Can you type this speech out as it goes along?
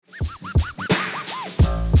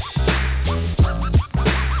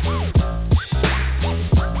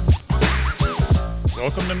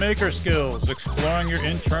Welcome to Maker Skills, exploring your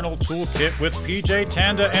internal toolkit with PJ,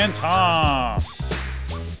 Tanda, and Tom.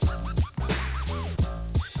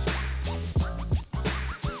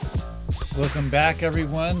 Welcome back,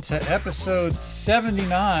 everyone, to episode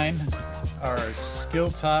 79. Our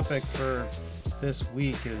skill topic for this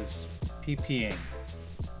week is PPing.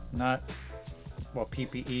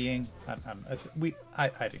 PPEing.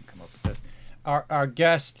 I didn't come up with this. Our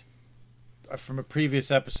guest from a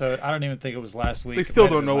previous episode, I don't even think it was last week. They still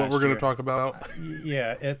don't know what we're going to talk about.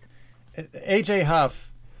 AJ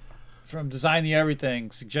Huff from Design the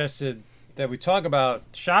Everything suggested that we talk about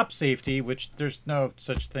shop safety, which there's no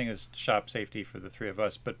such thing as shop safety for the three of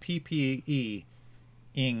us, but PPE-ing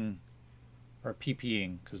or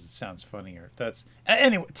PPing because it sounds funnier.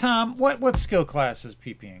 Anyway. Tom, what skill class is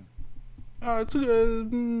PPing?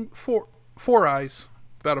 It's four eyes.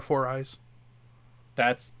 About a 4 eyes.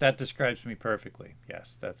 That describes me perfectly.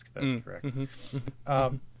 Yes, that's correct.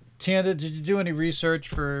 Mm-hmm. Tanda, did you do any research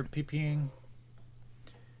for PPing?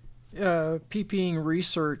 PPing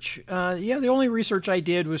research. The only research I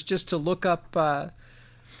did was just to look up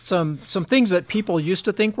some things that people used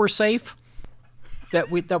to think were safe that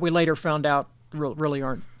we later found out really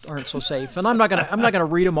aren't so safe. And I'm not gonna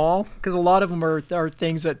read them all because a lot of them are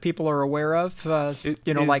things that people are aware of.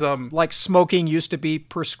 Like smoking used to be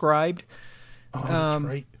prescribed. Oh, that's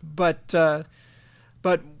right.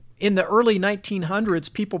 But in the early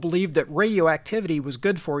 1900s, people believed that radioactivity was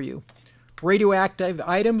good for you. Radioactive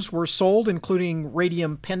items were sold, including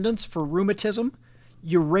radium pendants for rheumatism,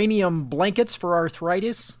 uranium blankets for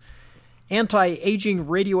arthritis, anti-aging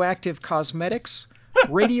radioactive cosmetics,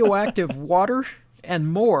 radioactive water,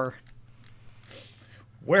 and more.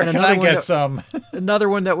 Where can I get some? Another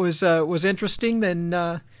one that was interesting.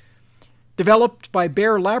 Then developed by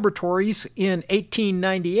Bayer Laboratories in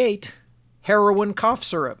 1898, heroin cough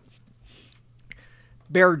syrup.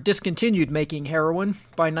 Bayer discontinued making heroin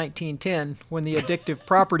by 1910 when the addictive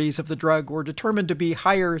properties of the drug were determined to be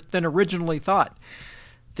higher than originally thought.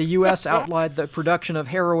 The U.S. outlawed the production of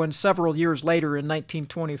heroin several years later in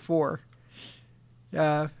 1924.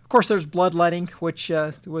 Of course, there's bloodletting, which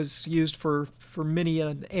was used for many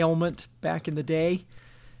an ailment back in the day.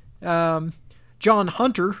 John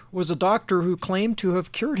Hunter was a doctor who claimed to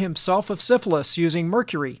have cured himself of syphilis using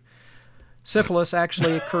mercury. Syphilis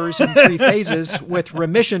actually occurs in 3 phases with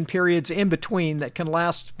remission periods in between that can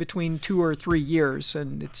last between 2 or 3 years,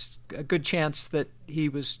 and it's a good chance that he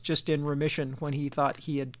was just in remission when he thought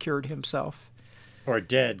he had cured himself. Or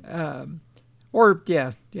dead. Yeah.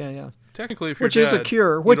 Technically, if you're which is a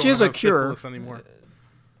cure. Which is a cure. Anymore.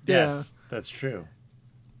 Yes, that's true.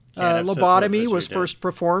 Lobotomy was first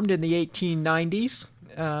performed in the 1890s.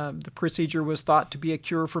 The procedure was thought to be a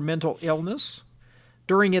cure for mental illness.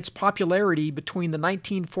 During its popularity between the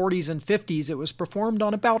 1940s and 50s, it was performed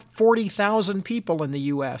on about 40,000 people in the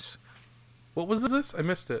U.S. What was this? I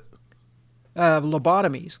missed it.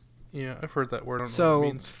 Lobotomies. Yeah, I've heard that word. I don't know what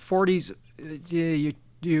it means. 40s,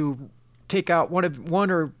 you take out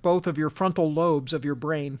one or both of your frontal lobes of your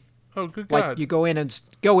brain. Oh, good God! Like you go in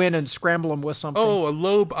and scramble them with something. Oh, a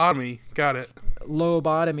lobotomy. Got it.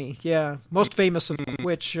 Lobotomy, yeah. Most famous of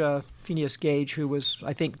which Phineas Gage, who was,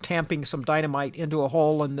 I think, tamping some dynamite into a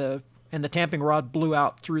hole, and the tamping rod blew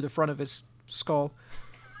out through the front of his skull,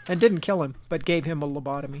 and didn't kill him, but gave him a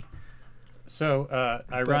lobotomy. So,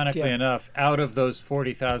 ironically enough, out of those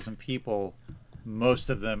 40,000 people, most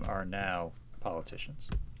of them are now politicians.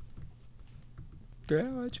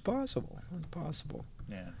 Yeah, it's possible. It's possible.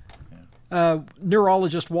 Yeah.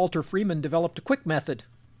 Neurologist Walter Freeman developed a quick method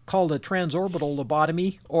called a transorbital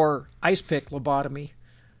lobotomy or ice pick lobotomy.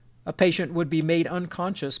 A patient would be made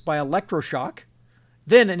unconscious by electroshock.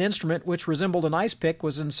 Then an instrument which resembled an ice pick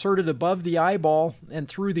was inserted above the eyeball and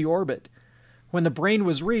through the orbit. When the brain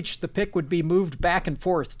was reached, the pick would be moved back and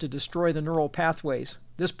forth to destroy the neural pathways.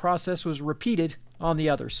 This process was repeated on the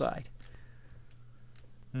other side.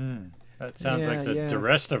 That sounds like the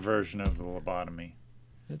Duresta version of the lobotomy.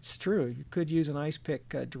 It's true. You could use an ice pick,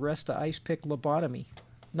 Duresta ice pick lobotomy.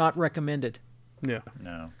 Not recommended. Yeah.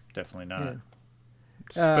 No, definitely not.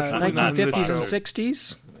 Yeah. 1950s and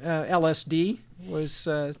 60s, LSD was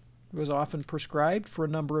often prescribed for a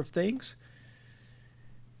number of things.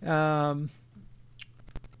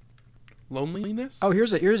 Loneliness? Oh,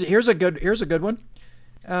 here's a good one.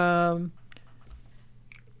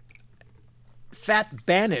 Fat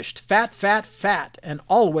banished, fat, and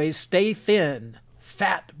always stay thin.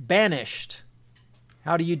 Fat banished.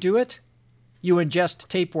 How do you do it? You ingest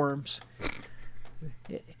tapeworms.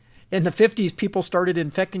 In the 50s, people started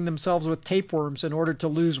infecting themselves with tapeworms in order to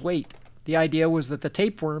lose weight. The idea was that the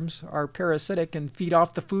tapeworms are parasitic and feed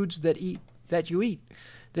off the foods that that you eat.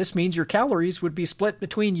 This means your calories would be split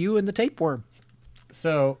between you and the tapeworm.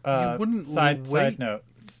 So, wouldn't side wait- note.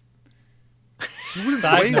 You wouldn't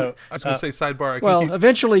Side wait- note, I was going to say sidebar. I can Well, keep-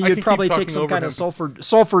 eventually I you'd can probably keep take talking some over kind him. of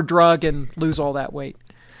sulfur drug and lose all that weight.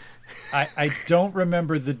 I don't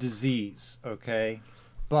remember the disease, okay?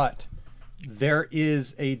 But there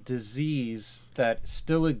is a disease that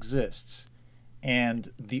still exists,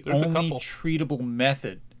 and the There's a only couple. treatable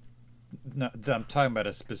method. No, I'm talking about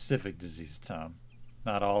a specific disease, Tom,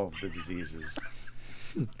 not all of the diseases.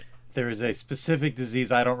 There is a specific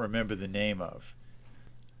disease I don't remember the name of,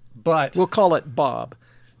 but We'll call it Bob.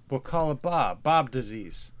 we'll call it Bob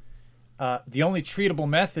disease. The only treatable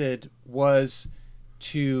method was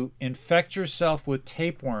to infect yourself with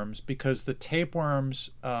tapeworms because the tapeworms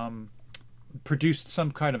produced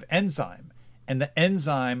some kind of enzyme, and the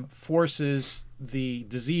enzyme forces the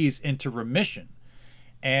disease into remission.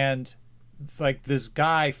 And like this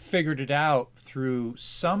guy figured it out through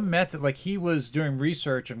some method, like he was doing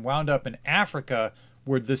research and wound up in Africa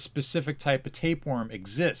where this specific type of tapeworm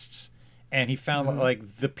exists. And he found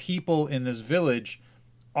like the people in this village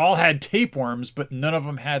all had tapeworms, but none of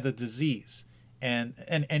them had the disease. And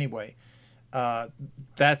anyway,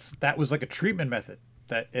 that was like a treatment method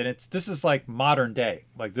this is like modern day.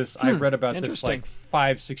 Like this, I read about this Interesting.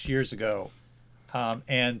 like 5-6 years ago.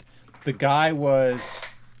 And the guy was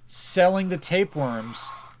selling the tapeworms,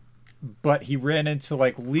 but he ran into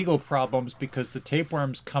like legal problems because the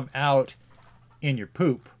tapeworms come out in your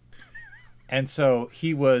poop. And so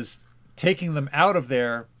he was taking them out of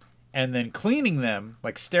there and then cleaning them,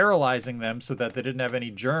 like sterilizing them so that they didn't have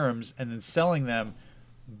any germs, and then selling them.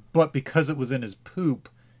 But because it was in his poop,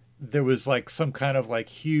 there was like some kind of like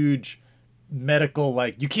huge medical,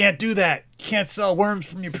 like, you can't do that. You can't sell worms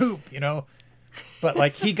from your poop, you know? But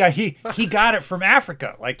like he got it from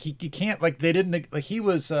Africa. Like he can't, like they didn't, like he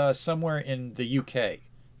was somewhere in the UK.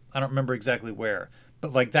 I don't remember exactly where,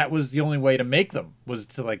 but like that was the only way to make them, was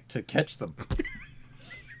to catch them.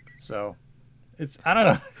 So it's, I don't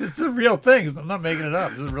know. It's a real thing. I'm not making it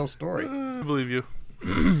up. It's a real story. I believe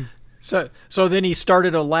you. So then he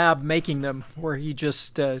started a lab making them, where he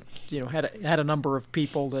just had a number of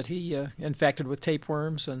people that he infected with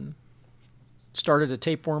tapeworms and started a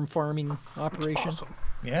tapeworm farming operation. Awesome.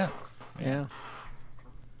 Yeah. Yeah.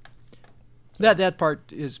 That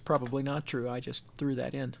part is probably not true. I just threw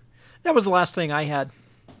that in. That was the last thing I had.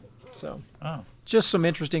 So Oh. just some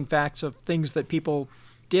interesting facts of things that people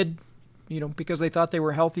did, because they thought they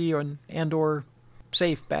were healthy and or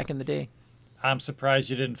safe back in the day. I'm surprised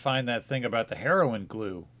you didn't find that thing about the heroin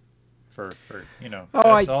glue for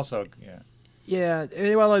Oh, that's also, yeah. Yeah.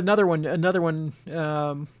 Well, another one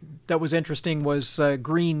that was interesting was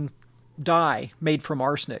green dye made from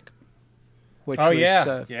arsenic. Which Oh, was,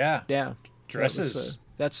 yeah. Yeah. Yeah. Dresses.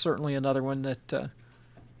 That's certainly another one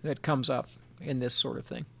that comes up in this sort of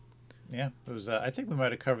thing. Yeah, it was. I think we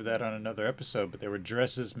might have covered that on another episode, but there were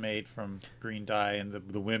dresses made from green dye, and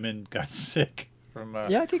the women got sick from.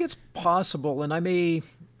 Yeah, I think it's possible, and I may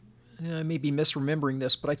be misremembering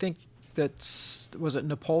this, but I think was it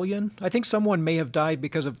Napoleon? I think someone may have died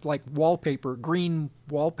because of like wallpaper, green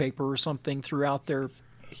wallpaper or something throughout their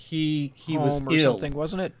he home was or ill. something,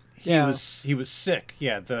 wasn't it? He was sick.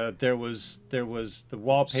 Yeah, there was the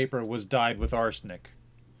wallpaper was dyed with arsenic.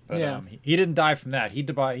 But, Yeah. He didn't die from that. He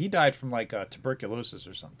died from like tuberculosis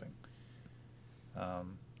or something.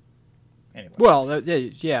 Anyway. Well,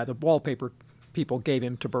 the wallpaper people gave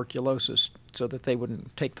him tuberculosis so that they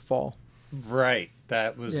wouldn't take the fall. Right.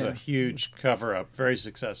 That was Yeah. a huge cover up. Very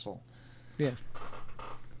successful. Yeah.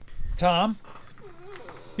 Tom,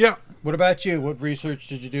 Yeah. what about you? What research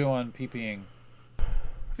did you do on PPing?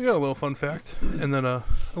 I got a little fun fact, and then a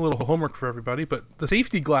little homework for everybody. But the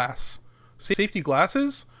safety glasses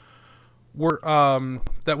were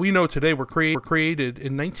that we know today were created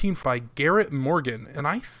in 19 by Garrett Morgan, and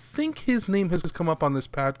I think his name has come up on this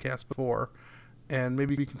podcast before, and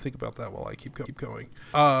maybe we can think about that while I keep going.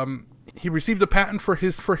 He received a patent for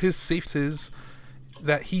his safeties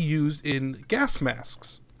that he used in gas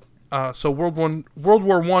masks. So World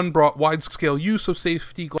War I brought wide-scale use of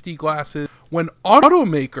safety glasses. When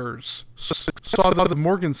automakers saw the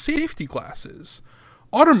Morgan safety glasses,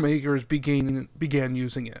 automakers began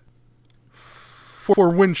using it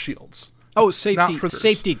for windshields. Oh, Not safety for-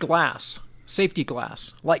 safety glass. Safety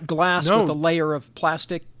glass. Like glass No. with a layer of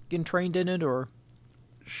plastic entrained in it, or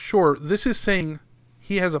Sure, this is saying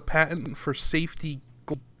he has a patent for safety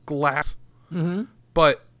glass. Mm-hmm.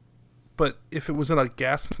 But if it was in a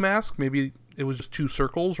gas mask, maybe it was just two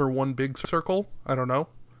circles or one big circle. I don't know.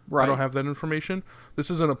 Right. I don't have that information.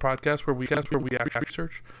 This isn't a podcast where we actually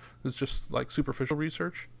research. It's just like superficial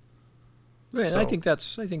research. Right, So- I think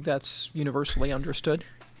that's universally understood.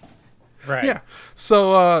 Right. Yeah.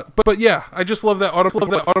 So, but yeah, I just love that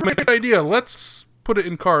automated idea. Let's put it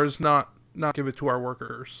in cars, not give it to our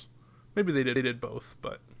workers. Maybe they did both,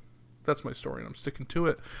 but that's my story, and I'm sticking to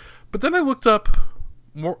it. But then I looked up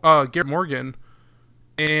Garrett Morgan,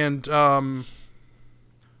 and I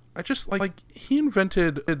just like he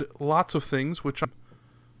invented lots of things, which I'm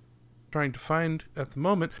trying to find at the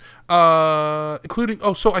moment, including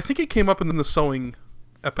so I think it came up in the sewing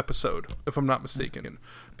episode, if I'm not mistaken,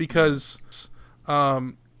 because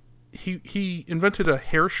he invented a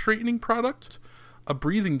hair straightening product, a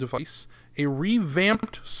breathing device, a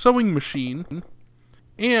revamped sewing machine,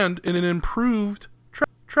 and an improved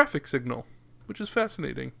traffic signal, which is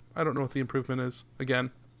fascinating. I don't know what the improvement is.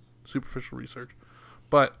 Again, superficial research.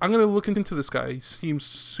 But I'm going to look into this guy. He seems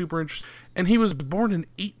super interesting. And he was born in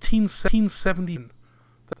 1870.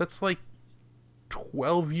 That's like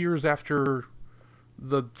 12 years after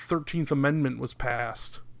the 13th Amendment was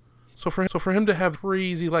passed. So for him to have a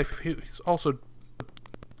crazy life, he's also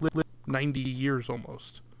lived 90 years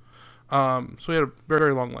almost. So he had a very,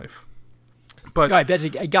 very long life. But I bet he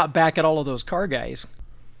got back at all of those car guys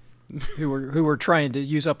who were trying to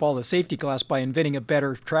use up all the safety glass by inventing a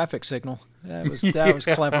better traffic signal. That was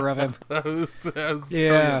clever of him. That was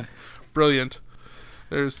Yeah. brilliant.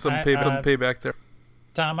 There's some payback there.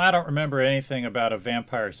 Tom, I don't remember anything about a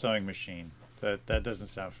vampire sewing machine. That doesn't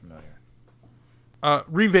sound familiar.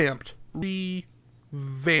 Revamped.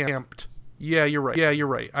 Yeah, you're right.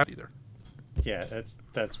 I don't either. Yeah,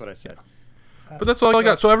 that's what I said. But that's all I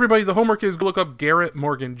got. So everybody, the homework is go look up Garrett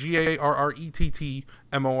Morgan, GarrettMorgan.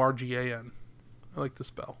 I like to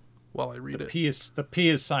spell while I read it. The P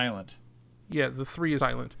is silent. Yeah, the 3 is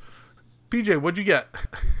silent. PJ, what'd you get?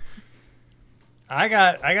 I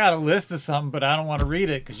got a list of something, but I don't want to read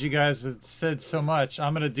it because you guys have said so much.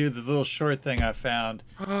 I'm gonna do the little short thing I found,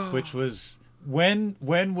 which was when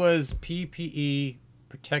was PPE,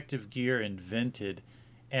 protective gear, invented,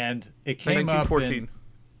 and it came up in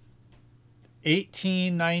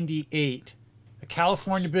 1898. A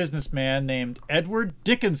California businessman named Edward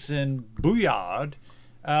Dickinson Bouillard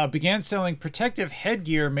began selling protective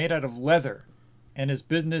headgear made out of leather, and his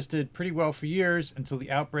business did pretty well for years until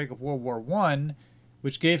the outbreak of World War I,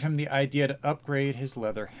 which gave him the idea to upgrade his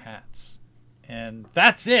leather hats. And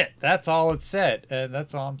that's it. That's all it said, and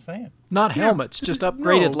that's all I'm saying. Not helmets, just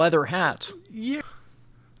upgraded leather hats. Yeah.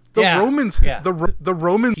 Yeah, Romans, yeah. the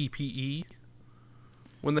Roman PPE,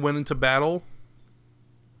 when they went into battle.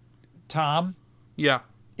 Tom, Yeah.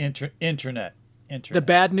 internet. The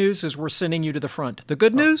bad news is we're sending you to the front. The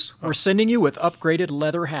good news, we're sending you with upgraded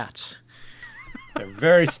leather hats. They're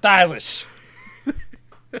very stylish.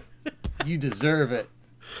 You deserve it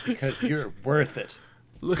because you're worth it.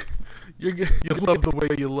 Look, you love the way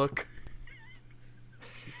you look.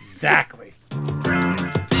 Exactly.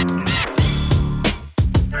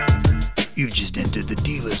 You've just entered the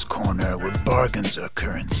dealer's corner where bargains are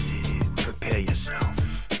currency. Prepare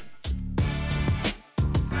yourself.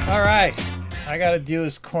 All right. I got a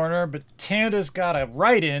dealer's corner, but Tanda's got a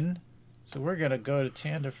write-in, so we're going to go to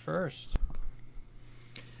Tanda first.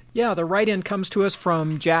 Yeah, the write-in comes to us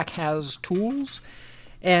from Jack Has Tools.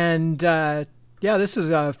 And, this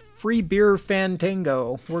is a free beer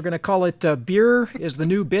fantango. We're going to call it Beer is the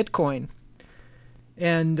New Bitcoin.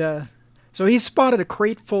 And so he spotted a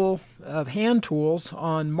crate full of hand tools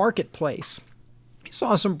on Marketplace. He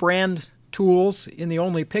saw some brand tools in the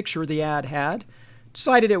only picture the ad had,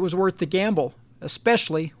 decided it was worth the gamble,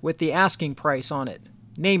 especially with the asking price on it,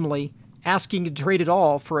 namely, asking to trade it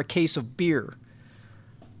all for a case of beer.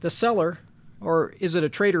 The seller, or is it a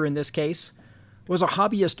trader in this case, was a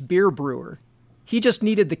hobbyist beer brewer. He just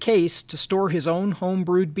needed the case to store his own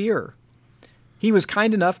home-brewed beer. He was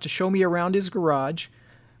kind enough to show me around his garage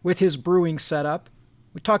with his brewing setup.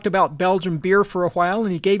 We talked about Belgian beer for a while,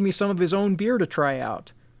 and he gave me some of his own beer to try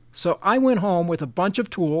out. So I went home with a bunch of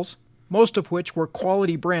tools, most of which were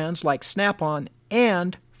quality brands like Snap-on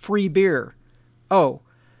and free beer. Oh,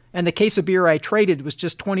 and the case of beer I traded was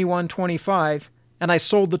just $21.25, and I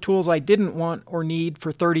sold the tools I didn't want or need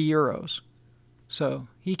for €30. So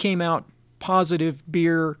he came out positive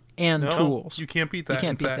beer and tools. You can't beat that. You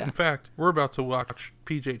can't beat that. In fact, we're about to watch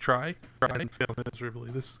PJ try and fail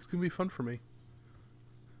miserably. This is going to be fun for me.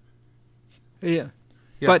 Yeah.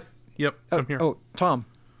 Yeah. But Yep, I'm here. Oh, Tom,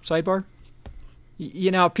 sidebar. You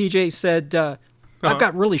know, PJ said I've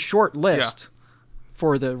got really short list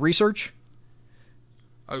for the research,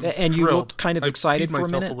 I'm and you thrilled. looked kind of I excited peed for a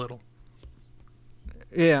myself minute. a little.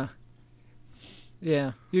 Yeah.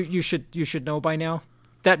 You should know by now.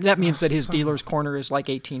 That means that his dealer's corner is like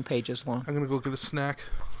 18 pages long. I'm going to go get a snack.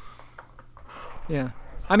 Yeah.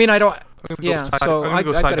 I mean, I don't. I'm gonna Yeah. go So I'm I've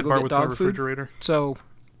gonna go got to sidebar go get with my dog food. refrigerator. So.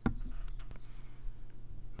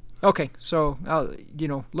 Okay, so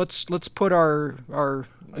let's put our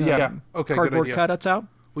Yeah. Okay. Good cardboard idea. cutouts out.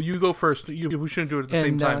 Well, you go first. We shouldn't do it at the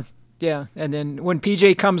same And time. yeah, and then when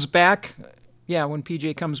PJ comes back,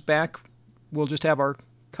 we'll just have our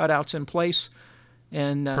cutouts in place,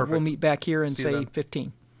 and we'll Perfect. meet back here and See you say then.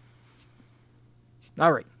 15.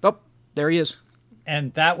 All right. Oh, there he is.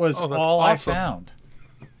 And that was Oh, that's all awesome. I found.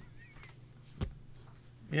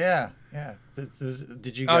 Yeah.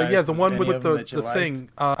 Did you guys? Yeah, the was one any with of them that you the liked? thing.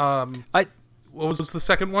 I What was the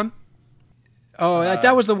second one? oh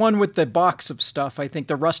that was the one with the box of stuff. I think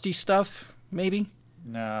the rusty stuff, maybe.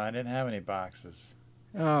 No, I didn't have any boxes.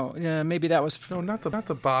 Oh yeah, maybe that was. No, not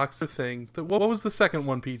the box. The thing. What was the second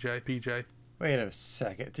one, PJ? Wait a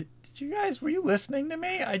second. Did you guys? Were you listening to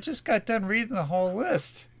me? I just got done reading the whole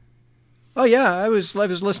list. Oh yeah, I was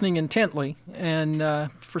listening intently, and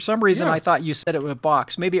for some reason Yeah. I thought you said it was a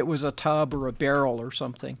box. Maybe it was a tub or a barrel or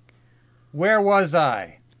something. Where was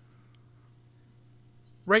I?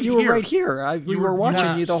 Right You here. were right here. We were were watching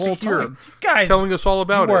not you the whole here. time. You guys, Telling us all you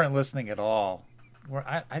about it. weren't listening at all.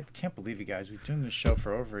 I can't believe you guys. We've been doing this show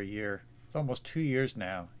for over a year. It's almost 2 years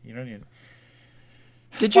now. You don't even.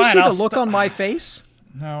 Did you Fine, see the I'll look sto- on my face?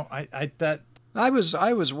 No, that. I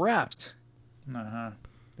was rapt. Uh-huh.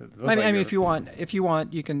 I mean, if you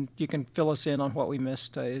want, you can fill us in on what we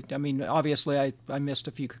missed. I mean, obviously, I missed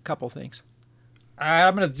a couple things.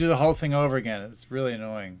 I'm gonna do the whole thing over again. It's really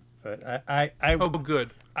annoying, but Oh,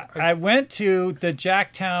 good. I went to the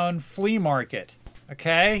Jacktown flea market.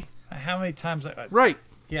 Okay, how many times? Right.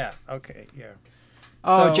 Yeah. Okay. Yeah.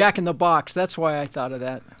 Oh, So- Jack in the Box. That's why I thought of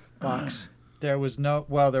that box. There was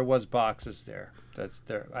there was boxes there. That's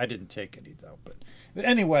there. I didn't take any though. But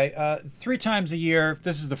anyway, 3 times a year.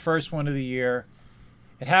 This is the first one of the year.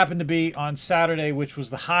 It happened to be on Saturday, which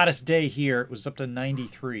was the hottest day here. It was up to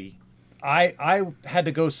 93. I had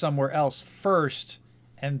to go somewhere else first,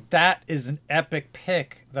 and that is an epic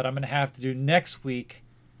pick that I'm going to have to do next week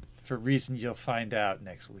for reasons you'll find out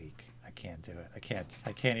next week. I can't do it. I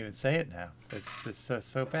can't even say it now. It's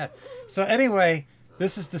so bad. So anyway,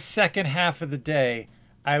 this is the second half of the day.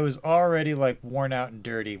 I was already like worn out and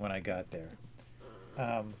dirty when I got there.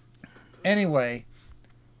 Anyway,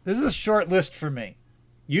 this is a short list for me.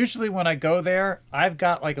 Usually when I go there, I've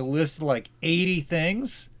got like a list of like 80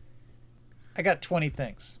 things. I got 20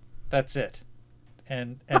 things. That's it.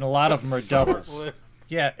 And a lot of them are doubles.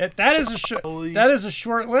 Yeah, that is a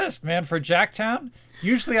short list, man, for Jacktown.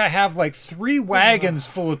 Usually I have like 3 wagons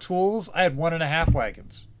full of tools. I had 1.5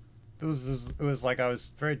 wagons. It was like I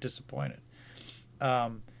was very disappointed.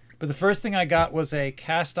 But the first thing I got was a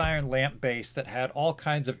cast iron lamp base that had all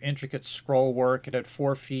kinds of intricate scroll work. It had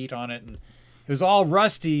 4 feet on it, and it was all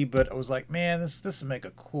rusty. But I was like, man, this would make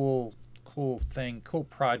a cool thing, cool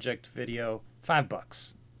project video.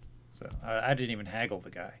 $5. So I didn't even haggle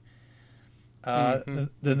the guy.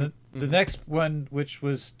 The next one, which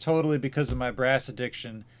was totally because of my brass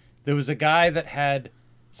addiction, there was a guy that had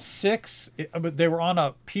 6. They were on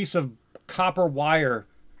a piece of copper wire,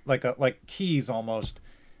 like keys almost.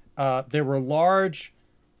 They were large,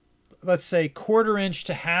 let's say 1/4 inch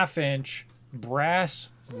to 1/2 inch brass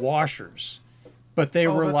washers, but they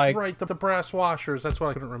were that's like right, the brass washers. That's what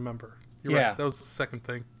I couldn't remember. You're Yeah. right. That was the second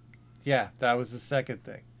thing. Yeah, that was the second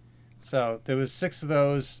thing. So there was 6 of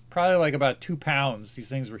those, probably like about 2 pounds. These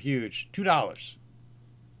things were huge. $2.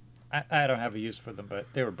 I don't have a use for them,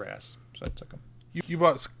 but they were brass, so I took them. You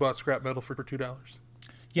bought scrap metal for $2.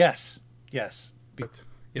 Yes, Yeah.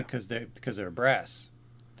 because they were brass.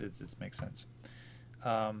 This makes sense.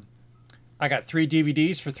 I got 3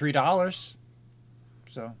 DVDs for $3,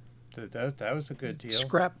 so that was a good deal.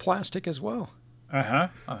 Scrap plastic as well. Yeah.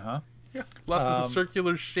 Lots of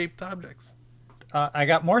circular shaped objects. I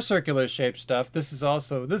got more circular shaped stuff. This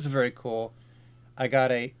is very cool. I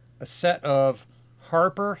got a set of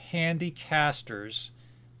Harper Handy casters.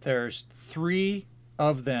 There's 3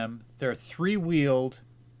 of them. They're 3-wheeled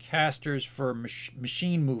casters for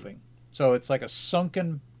machine moving. So it's like a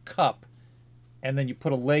sunken cup, and then you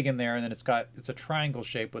put a leg in there, and then it's a triangle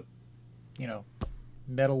shape with,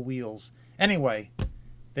 metal wheels. Anyway,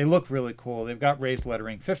 they look really cool. They've got raised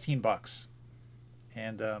lettering. $15.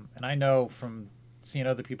 And I know from seeing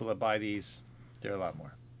other people that buy these, they're a lot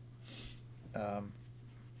more.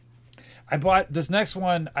 I bought this next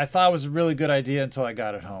one. I thought was a really good idea until I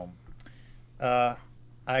got it home.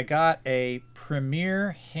 I got a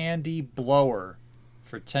Premier Handy blower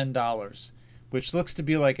for $10, which looks to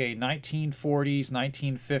be like a 1940s,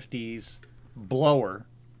 1950s blower,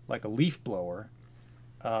 like a leaf blower.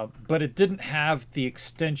 but it didn't have the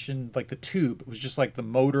extension, like the tube. It was just like the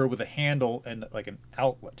motor with a handle and like an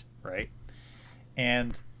outlet, right?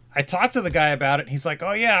 And I talked to the guy about it, and he's like,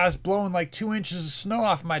 oh yeah, I was blowing like 2 inches of snow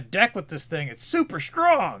off my deck with this thing. It's super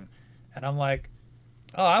strong. And I'm like,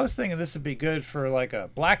 oh, I was thinking this would be good for like a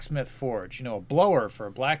blacksmith forge, a blower for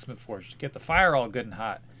a blacksmith forge to get the fire all good and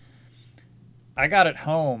hot. I got it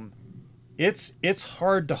home. It's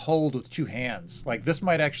hard to hold with 2 hands. Like, this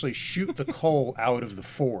might actually shoot the coal out of the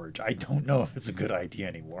forge. I don't know if it's a good idea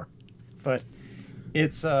anymore. But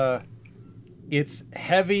it's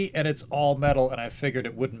heavy and it's all metal, and I figured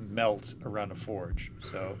it wouldn't melt around a forge.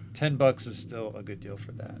 So $10 is still a good deal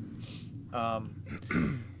for that.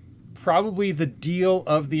 Probably the deal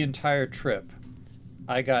of the entire trip.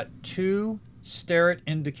 I got 2 Starrett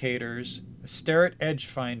indicators, a Starrett edge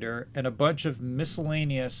finder, and a bunch of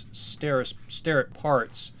miscellaneous Starrett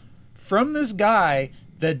parts from this guy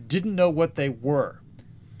that didn't know what they were.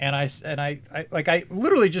 And I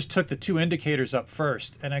literally just took the 2 indicators up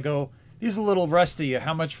first, and I go, these are a little rusty.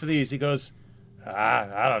 How much for these? He goes,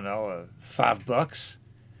 I don't know, $5.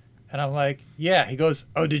 And I'm like, yeah. He goes,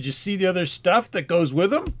 oh, did you see the other stuff that goes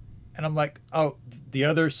with them? And I'm like, oh, the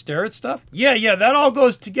other Starrett stuff? Yeah, that all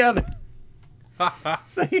goes together.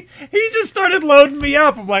 So he just started loading me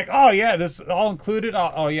up. I'm like, oh yeah, this all included?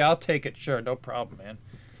 Oh yeah, I'll take it. Sure, no problem, man.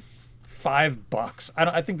 $5.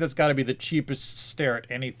 I think that's got to be the cheapest Starrett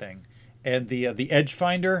anything. And the edge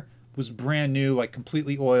finder was brand new, like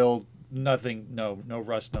completely oiled, nothing, no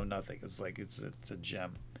rust, no nothing. It's like it's a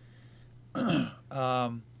gem.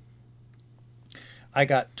 I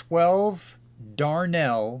got 12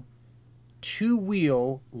 Darnell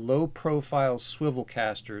 2-wheel low-profile swivel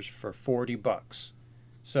casters for $40.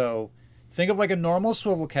 So think of like a normal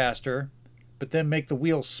swivel caster, but then make the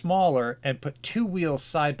wheels smaller and put 2 wheels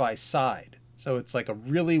side by side. So it's like a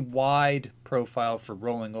really wide profile for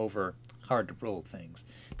rolling over hard to roll things.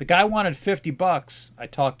 The guy wanted $50. I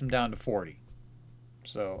talked him down to 40.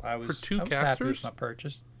 So I was happy with my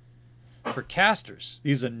purchase. For casters,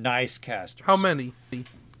 these are nice casters. How many?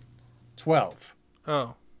 12.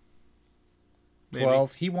 Oh.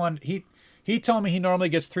 12. Maybe. He told me he normally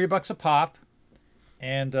gets $3 a pop,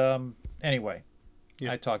 and anyway,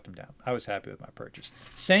 yeah. I talked him down. I was happy with my purchase.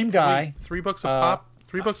 Same guy. Wait, $3 a pop.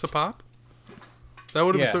 $3 a pop. That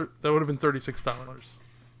would have been $36.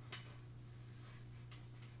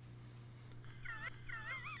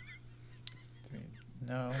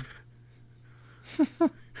 No.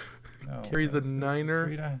 No. Carry the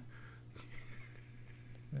niner.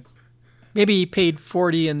 Maybe he paid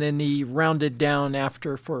 40 and then he rounded down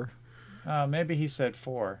after for. Maybe he said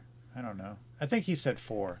 4. I don't know. I think he said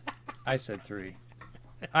 4. I said 3.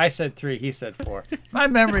 I said 3. He said 4. My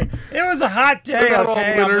memory. It was a hot day.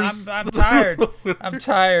 Okay, I'm tired. I'm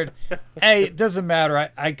tired. Hey, it doesn't matter.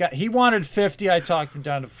 He wanted 50. I talked him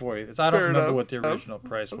down to 40. I don't remember what the original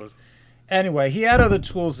price was. Anyway, he had other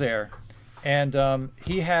tools there. And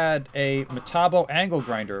he had a Metabo angle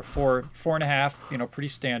grinder, 4.5, pretty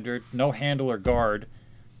standard, no handle or guard,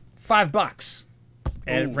 $5,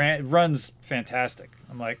 and it runs fantastic.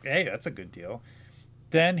 I'm like, hey, that's a good deal.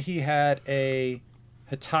 Then he had a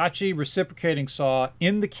Hitachi reciprocating saw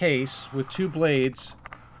in the case with 2 blades,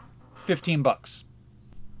 $15,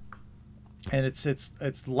 and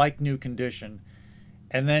it's like new condition.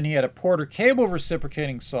 And then he had a Porter Cable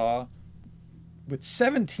reciprocating saw with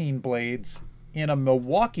 17 blades in a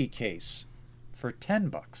Milwaukee case for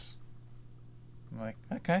 $10. I'm like,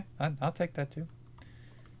 okay, I'll take that too.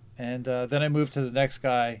 And then I moved to the next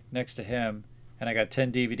guy next to him, and I got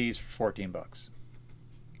 10 DVDs for $14.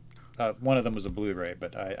 One of them was a Blu-ray,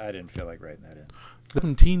 but I didn't feel like writing that in.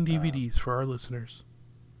 17 DVDs for our listeners.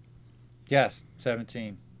 Yes,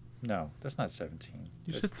 17. No, that's not 17.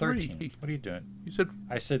 You that's said 13. 13. What are you doing?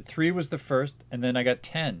 I said 3 was the first, and then I got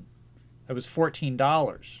 10. It was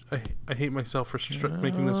 $14. I hate myself for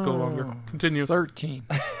making this go longer. Continue. 13.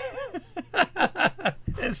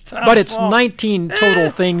 It's tough. But it's 19 total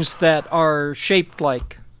things that are shaped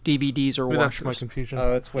like DVDs or washers. That's my confusion.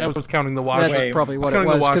 Oh, it's I was counting the washers. That's probably what it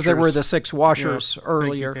was, because there were the 6 washers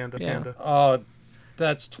earlier. Thank you, Panda. Oh,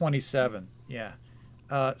 that's 27. Yeah.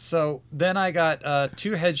 So then I got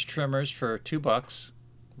 2 hedge trimmers for $2,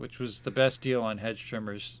 which was the best deal on hedge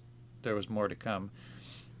trimmers. There was more to come.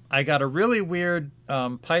 I got a really weird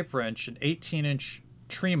pipe wrench, an 18-inch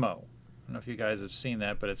Tremo. I don't know if you guys have seen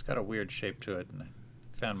that, but it's got a weird shape to it, and I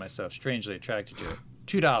found myself strangely attracted to it.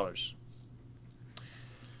 $2.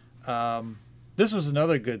 This was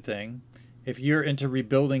another good thing. If you're into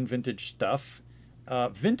rebuilding vintage stuff,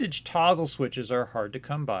 vintage toggle switches are hard to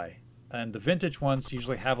come by. And the vintage ones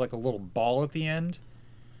usually have like a little ball at the end.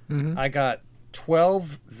 Mm-hmm. I got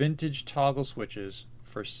 12 vintage toggle switches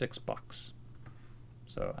for $6.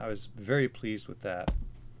 So I was very pleased with that.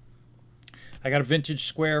 I got a vintage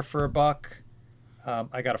square for $1.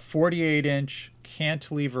 I got a 48-inch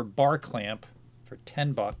cantilever bar clamp for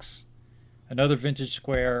 $10. Another vintage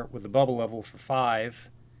square with a bubble level for $5.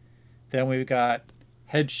 Then we've got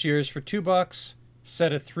head shears for $2,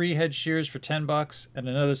 set of 3 head shears for $10, and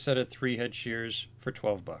another set of 3 head shears for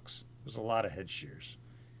 $12. It was a lot of head shears.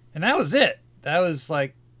 And that was it. That was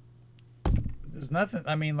like, there's nothing,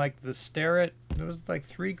 I mean, like the Starrett, there was like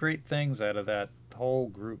 3 great things out of that whole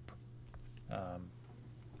group.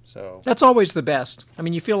 So That's always the best. I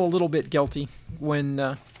mean, you feel a little bit guilty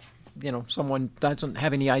when, someone doesn't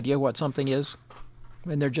have any idea what something is.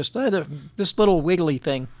 And they're just, this little wiggly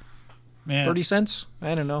thing. man, 30 cents?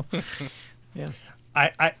 I don't know. Yeah.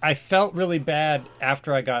 I felt really bad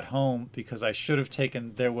after I got home because I should have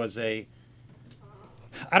taken, there was I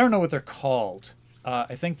don't know what they're called.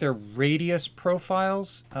 I think they're radius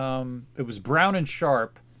profiles. It was brown and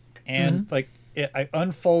sharp, and I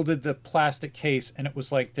unfolded the plastic case, and it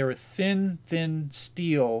was like they were thin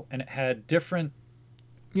steel, and it had different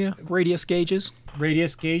Radius gauges.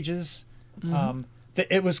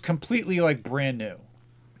 It was completely like brand new,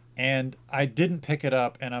 and I didn't pick it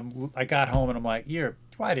up, and I got home and I'm like,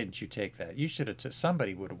 why didn't you take that? You should have.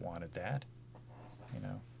 Somebody would have wanted that,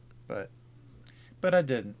 but I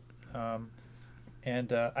didn't. I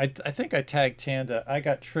think I tagged Tanda. I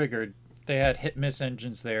got triggered. They had hit miss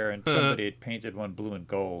engines there, and somebody had painted one blue and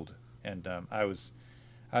gold, and I was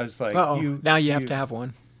like, now you have to have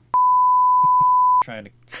one. Trying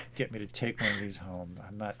to get me to take one of these home.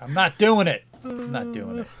 I'm not doing it. I'm not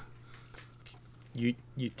doing it.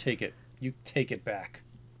 You take it. You take it back.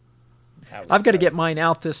 I've got to get mine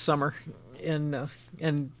out this summer and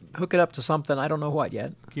hook it up to something. I don't know what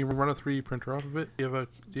yet. Can you run a 3D printer off of it? Do you have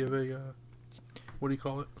a what do you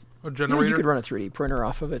call it? A generator? Yeah, you could run a 3D printer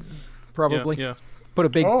off of it, probably. Yeah. Put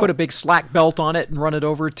a big slack belt on it and run it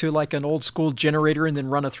over to like an old school generator, and then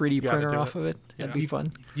run a 3D printer off of it. That'd be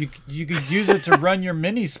fun. You could use it to run your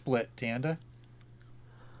mini split, Tanda.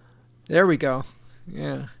 There we go.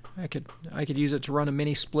 Yeah, I could use it to run a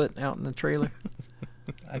mini split out in the trailer.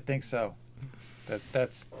 I think so.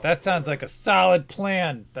 That sounds like a solid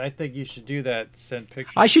plan. I think you should do that. Send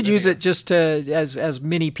pictures. I should use it just to, as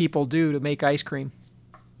many people do, to make ice cream.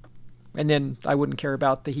 And then I wouldn't care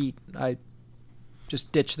about the heat. I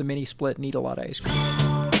just ditch the mini split and eat a lot of ice cream.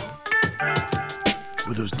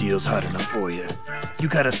 Were those deals hot enough for you? You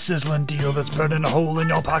got a sizzling deal that's burning a hole in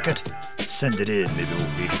your pocket? Send it in, maybe we'll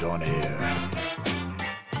read it on air.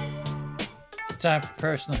 It's time for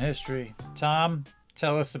personal history. Tom,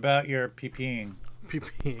 tell us about your PPing.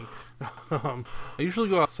 PPing. I usually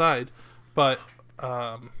go outside, but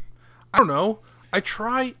I don't know. I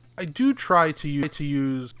do try to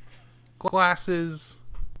use glasses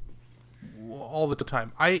all the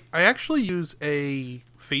time. I actually use a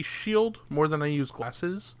face shield more than I use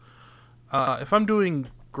glasses. If I'm doing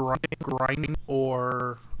grinding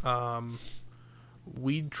or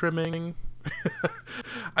weed trimming,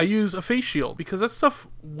 I use a face shield because that stuff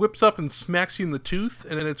whips up and smacks you in the tooth,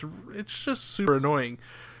 and it's just super annoying.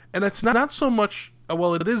 And it's not so much,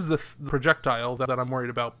 well, it is the projectile that I'm worried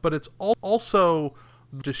about, but it's also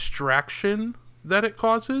the distraction that it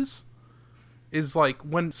causes. Is like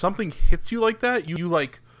when something hits you like that, you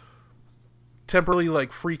like temporarily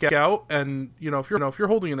like freak out, and if you're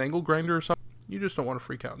holding an angle grinder or something, you just don't want to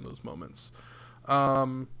freak out in those moments.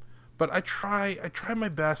 But I try my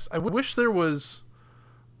best. I wish there was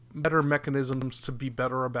better mechanisms to be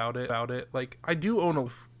better about it. Like, I do own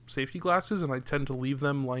safety glasses, and I tend to leave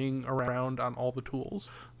them laying around on all the tools,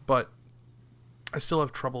 but I still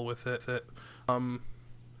have trouble with it.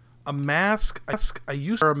 A mask, I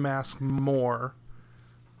used to wear a mask more,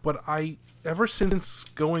 but ever since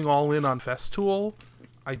going all in on Festool,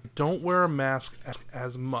 I don't wear a mask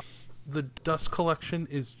as much. The dust collection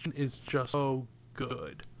is just so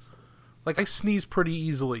good. Like, I sneeze pretty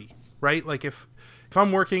easily, right? Like, if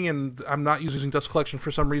I'm working and I'm not using dust collection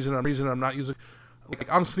for some reason, I'm not using, like,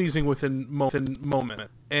 I'm sneezing within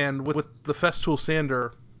moment. And with the Festool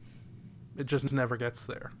sander, it just never gets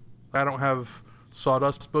there. I don't have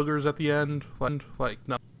sawdust boogers at the end, like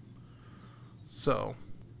no. So,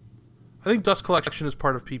 I think dust collection is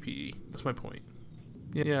part of PPE. That's my point.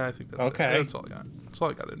 Yeah, I think that's okay. That's all I got. That's all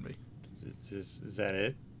I got in me. Is that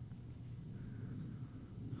it?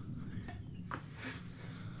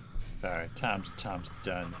 Sorry, Tom's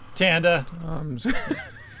done. Tanda.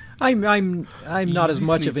 I'm not as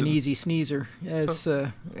much of an sneezing. easy sneezer as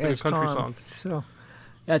as country Tom. song. So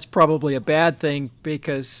that's probably a bad thing,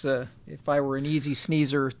 because if I were an easy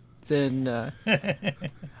sneezer, then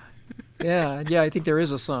yeah, I think there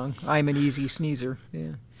is a song. I'm an easy sneezer.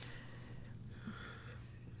 Yeah,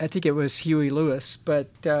 I think it was Huey Lewis, but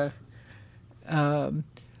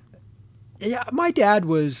yeah, my dad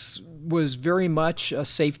was very much a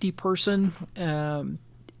safety person,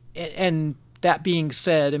 and that being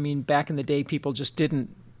said, I mean, back in the day, people just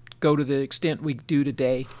didn't go to the extent we do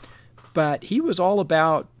today. But he was all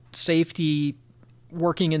about safety,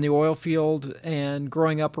 working in the oil field and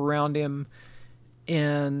growing up around him,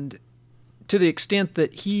 and to the extent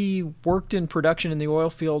that he worked in production in the oil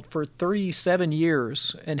field for 37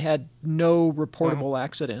 years and had no reportable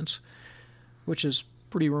accidents, which is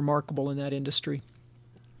pretty remarkable in that industry.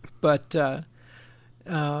 But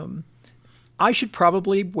I should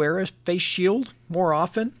probably wear a face shield more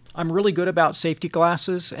often. I'm really good about safety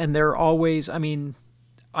glasses, and they're always, I mean,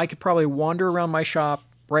 I could probably wander around my shop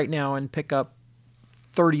right now and pick up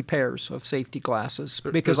 30 pairs of safety glasses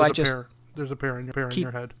because There's a pair in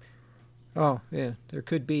your head. Oh, yeah, there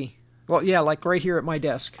could be. Well, yeah, like right here at my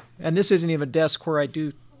desk. And this isn't even a desk where I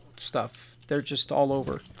do stuff. They're just all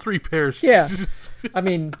over. 3 pairs. Yeah. I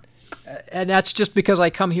mean, and that's just because I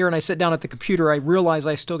come here and I sit down at the computer. I realize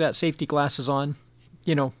I still got safety glasses on,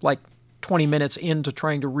 like 20 minutes into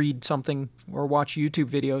trying to read something or watch YouTube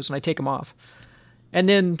videos, and I take them off. And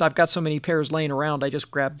then I've got so many pairs laying around, I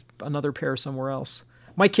just grab another pair somewhere else.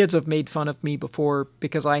 My kids have made fun of me before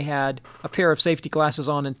because I had a pair of safety glasses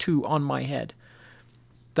on and 2 on my head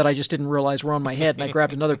that I just didn't realize were on my head, and I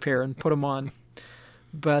grabbed another pair and put them on.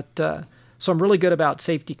 But so I'm really good about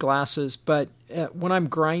safety glasses. But when I'm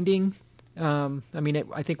grinding,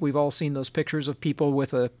 I think we've all seen those pictures of people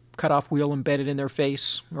with a cutoff wheel embedded in their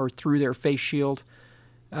face or through their face shield.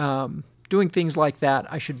 Doing things like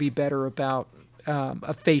that, I should be better about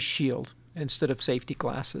a face shield instead of safety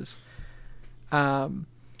glasses.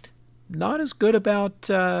 Not as good about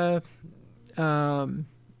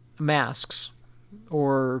masks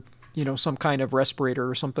or some kind of respirator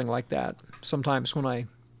or something like that. Sometimes when I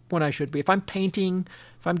should be, if I'm painting,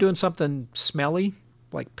 if I'm doing something smelly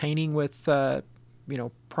like painting with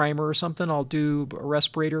primer or something, I'll do a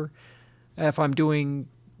respirator. If I'm doing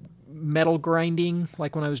metal grinding,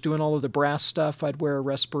 like when I was doing all of the brass stuff, I'd wear a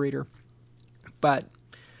respirator. But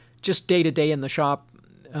just day to day in the shop,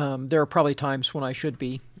 there are probably times when I should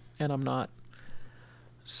be, and I'm not.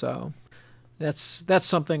 So that's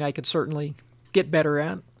something I could certainly get better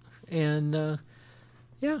at. And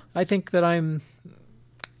I think that I'm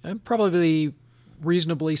probably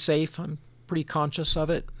reasonably safe. I'm pretty conscious of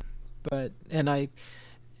it, and I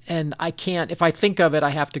can't. If I think of it, I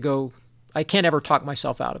have to go. I can't ever talk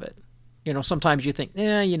myself out of it. Sometimes you think,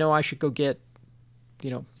 I should go get,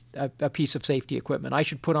 a piece of safety equipment. I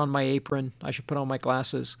should put on my apron. I should put on my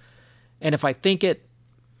glasses. And if I think it,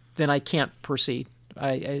 then I can't proceed.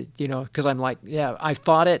 Because I'm like, I've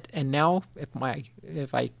thought it, and now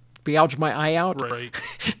if I gouge my eye out, right.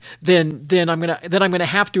 then I'm gonna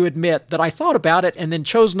have to admit that I thought about it and then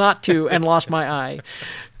chose not to and lost my eye.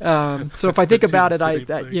 So if I think about it, I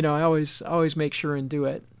always make sure and do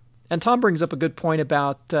it. And Tom brings up a good point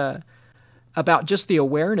about just the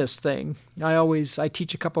awareness thing. I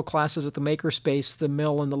teach a couple classes at the Makerspace, the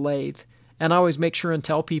mill and the lathe, and I always make sure and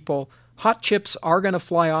tell people hot chips are going to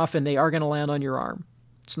fly off and they are going to land on your arm.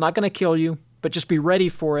 It's not going to kill you, but just be ready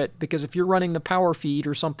for it, because if you're running the power feed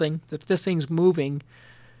or something, if this thing's moving,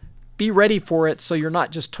 be ready for it so you're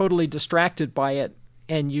not just totally distracted by it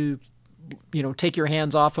and you take your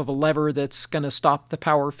hands off of a lever that's going to stop the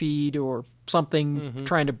power feed or something,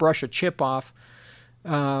 trying to brush a chip off.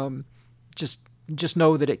 Just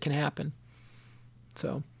know that it can happen.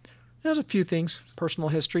 So there's a few things. Personal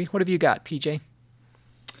history. What have you got, PJ?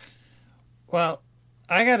 Well,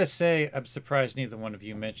 I got to say, I'm surprised neither one of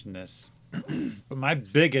you mentioned this. But my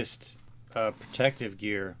biggest protective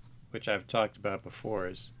gear, which I've talked about before,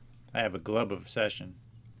 is I have a glove obsession.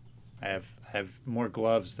 I have more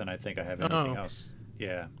gloves than I think I have anything else.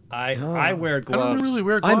 Yeah, I wear gloves. I don't really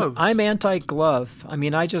wear gloves. I'm anti-glove. I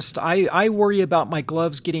mean, I worry about my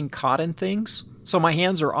gloves getting caught in things, so my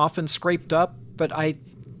hands are often scraped up. But I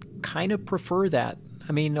kind of prefer that.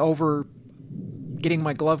 I mean, over getting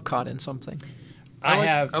my glove caught in something.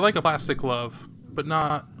 I like a plastic glove, but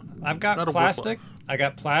not. I've got not plastic. I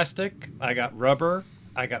got plastic. I got rubber.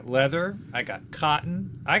 I got leather. I got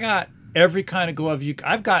cotton. I got every kind of glove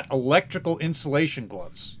I've got electrical insulation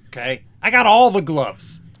gloves. Okay, I got all the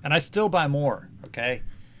gloves, and I still buy more. Okay,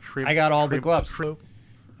 I got all the gloves.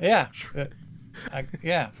 Yeah,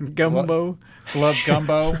 Gumbo, glove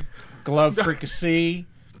gumbo, glove fricassee,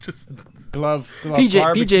 Just glove PJ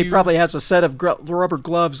barbecue. probably has a set of rubber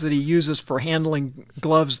gloves that he uses for handling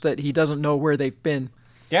gloves that he doesn't know where they've been.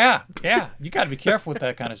 Yeah, you got to be careful with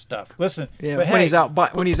that kind of stuff. Listen, Yeah, but when hey, he's out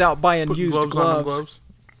buying Putting used gloves on the gloves. gloves.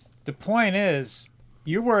 the point is,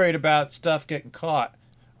 you're worried about stuff getting caught.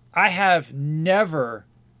 I have never.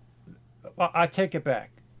 I take it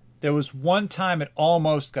back. There was one time it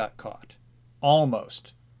almost got caught,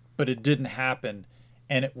 almost, but it didn't happen,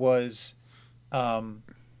 and it was.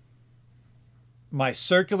 My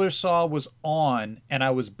circular saw was on and I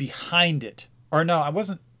was behind it. Or no, I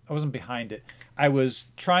wasn't behind it. I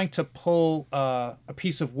was trying to pull a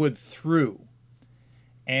piece of wood through.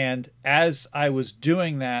 And as I was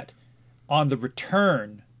doing that, on the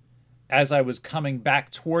return, as I was coming back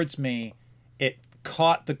towards me, it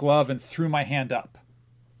caught the glove and threw my hand up.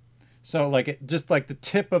 So like it just like the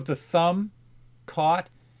tip of the thumb caught,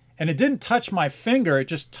 and it didn't touch my finger, it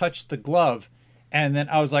just touched the glove. And then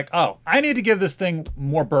I was like, oh, I need to give this thing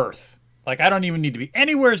more berth. Like, I don't even need to be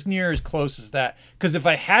anywhere near as close as that. Because if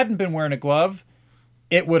I hadn't been wearing a glove,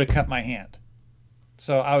 it would have cut my hand.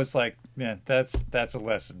 So I was like, yeah, that's a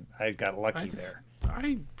lesson. I got lucky there.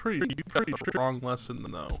 You got a strong lesson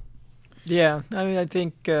though. Yeah, I mean, I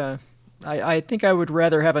think I think I would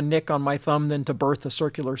rather have a nick on my thumb than to birth a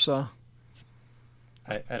circular saw.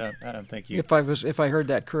 I don't think you. If I heard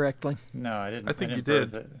that correctly. No, I didn't. I think didn't you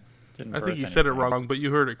birth did. it. Didn't I think birth you said it anything. wrong, but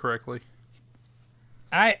you heard it correctly.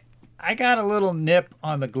 I got a little nip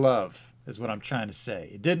on the glove, is what I'm trying to say.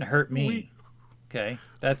 It didn't hurt me. Okay,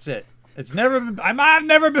 that's it. It's never been. I've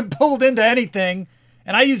never been pulled into anything,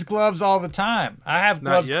 and I use gloves all the time. I have Not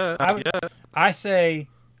gloves. yet. I Not would- yet.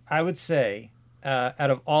 I would say, out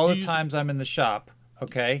of all the times I'm in the shop,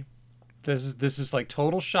 okay, this is like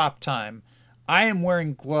total shop time. I am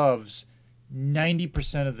wearing gloves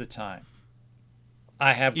 90% of the time.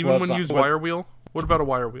 I have Even gloves when you on. use wire wheel? What about a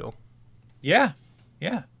wire wheel? Yeah.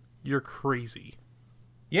 You're crazy.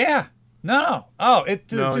 Yeah. No. Oh, No,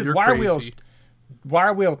 dude, you're wire crazy.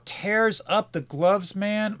 wheel tears up the gloves,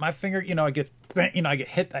 man. My finger, I get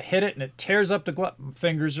hit, I hit it and it tears up the glove.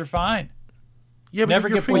 Fingers are fine. Yeah, but Never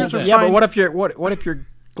your get fingers pulled are in. Yeah, fine. but what if your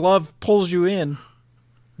glove pulls you in?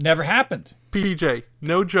 Never happened. PJ,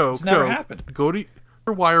 no joke. It's never happened. Go to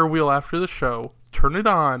your wire wheel after the show, turn it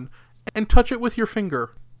on, and touch it with your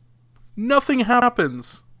finger. Nothing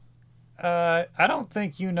happens. I don't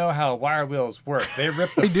think you know how wire wheels work. They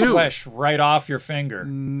rip the They do. flesh right off your finger.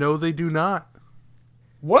 No, they do not.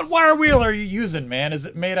 What wire wheel are you using, man? Is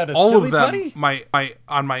it made out of All silly of them. putty? My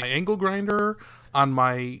on my angle grinder, on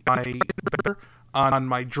my on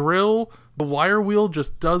my drill, the wire wheel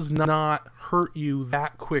just does not hurt you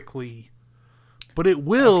that quickly. But it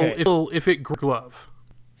will Okay. if it glove.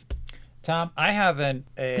 Tom, I have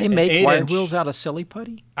They make wire 8-inch wheels out of silly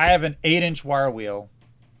putty. I have an 8-inch wire wheel,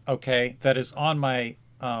 okay, that is on my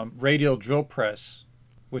radial drill press,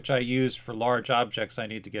 which I use for large objects I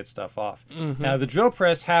need to get stuff off. Now, the drill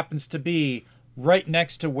press happens to be right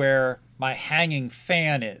next to where my hanging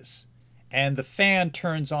fan is, and the fan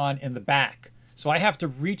turns on in the back. So I have to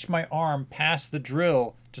reach my arm past the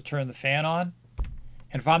drill to turn the fan on.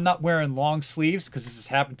 And if I'm not wearing long sleeves, because this has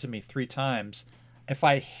happened to me 3 times, if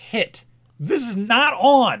I hit, this is not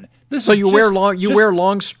on. This So is you just- wear long just-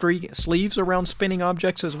 long sleeves around spinning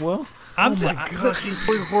objects as well? I'm Oh my gosh, you're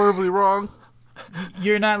doing horribly wrong.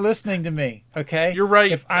 You're not listening to me, okay? You're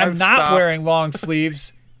right. If I'm I've not stopped. wearing long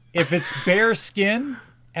sleeves, if it's bare skin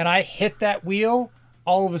and I hit that wheel,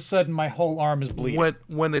 all of a sudden my whole arm is bleeding.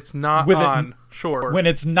 When it's not With it- on, sure. When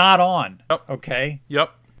it's not on, Yep. okay?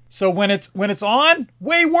 Yep. So when it's on,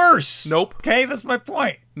 way worse. Nope. Okay, that's my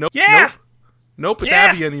point. Nope. Yeah. Nope.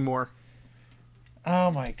 Yeah. Stabby anymore.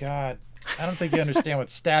 Oh my god. I don't think you understand what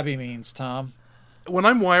stabby means, Tom. When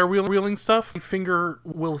I'm wheeling stuff, my finger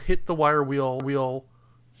will hit the wire wheel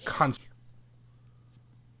constantly.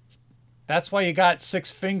 That's why you got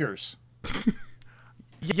 6 fingers.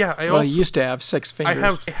 Yeah, I Well, also you used to have 6 I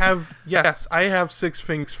fingers. have yes, I have 6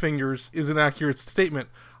 fingers is an accurate statement.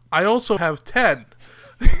 I also have 10.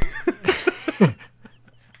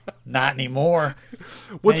 Not anymore.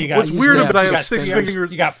 What's you got- what's you weird used to is I have have 6 6 fingers.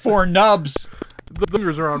 fingers. You got 4 nubs. The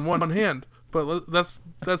fingers are on one hand, but that's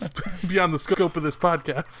beyond the scope of this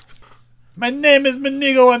podcast. My name is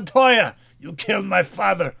Menigo Antoya. You killed my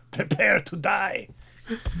father. Prepare to die.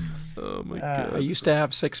 Oh my I god! used to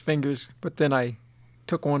have 6 fingers, but then I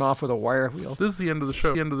took one off with a wire wheel. This is the end of the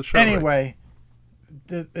show. The end of the show. right? Anyway,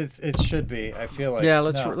 it should be. I feel like. Yeah, no.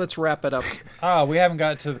 let's wrap it up. Oh, we haven't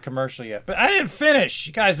got to the commercial yet, but I didn't finish.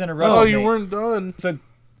 You guys interrupted Oh, me. you weren't done. So,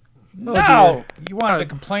 Oh, no, you wanted to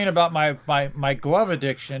complain about my glove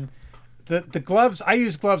addiction. The gloves, I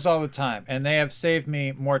use gloves all the time, and they have saved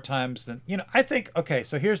me more times than I think. Okay,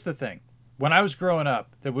 so here's the thing: when I was growing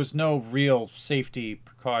up, there was no real safety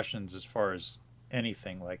precautions as far as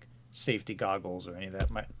anything like safety goggles or any of that.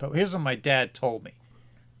 But here's what my dad told me.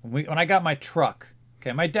 When I got my truck,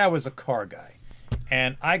 okay, my dad was a car guy,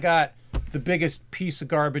 and I got the biggest piece of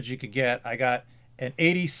garbage you could get. I got an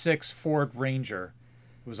 86 Ford Ranger.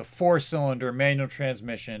 It was a 4-cylinder manual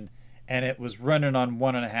transmission, and it was running on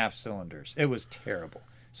 1.5 cylinders. It was terrible.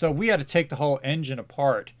 So we had to take the whole engine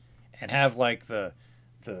apart and have like the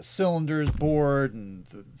cylinders bored and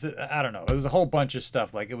I don't know. It was a whole bunch of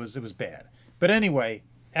stuff. Like it was bad. But anyway,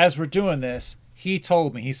 as we're doing this, he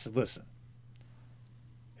told me, he said, listen,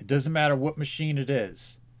 it doesn't matter what machine it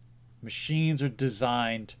is. Machines are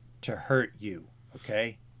designed to hurt you,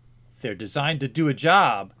 okay? They're designed to do a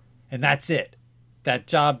job, and that's it. That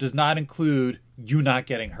job does not include you not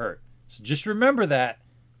getting hurt. So just remember that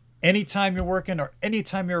anytime you're working or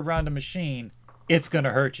anytime you're around a machine, it's going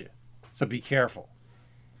to hurt you. So be careful.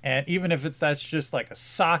 And even if that's just like a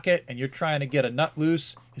socket and you're trying to get a nut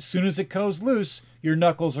loose, as soon as it goes loose, your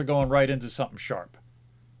knuckles are going right into something sharp.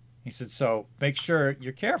 He said, so make sure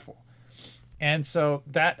you're careful. And so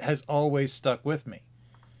that has always stuck with me.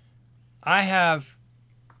 I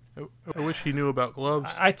wish he knew about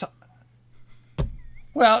gloves.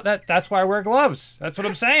 Well, that's why I wear gloves. That's what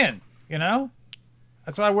I'm saying, you know?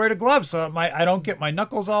 That's why I wear the gloves, so I don't get my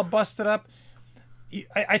knuckles all busted up.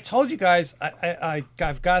 I told you guys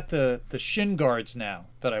I've got the shin guards now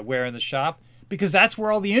that I wear in the shop because that's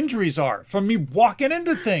where all the injuries are from me walking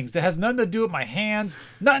into things. It has nothing to do with my hands.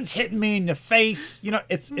 Nothing's hitting me in the face. You know,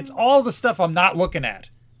 it's all the stuff I'm not looking at.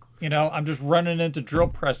 You know, I'm just running into drill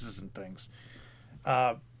presses and things.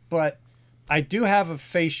 But I do have a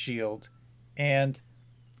face shield, and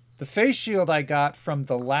the face shield I got from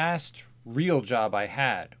the last real job I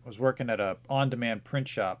had. I was working at a on-demand print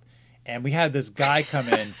shop, and we had this guy come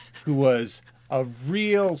in who was a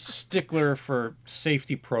real stickler for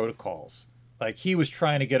safety protocols. Like, he was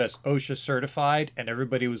trying to get us OSHA certified, and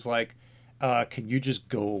everybody was like, can you just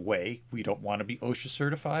go away? We don't want to be OSHA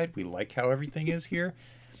certified. We like how everything is here.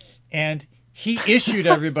 And he issued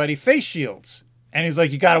everybody face shields. And he's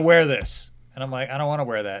like, you got to wear this. And I'm like, I don't want to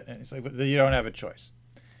wear that. And he's like, you don't have a choice.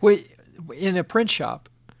 Wait, in a print shop?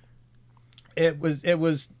 It was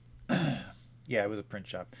yeah, it was a print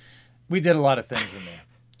shop. We did a lot of things in there.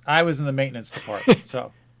 I was in the maintenance department.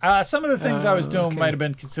 So some of the things I was doing might have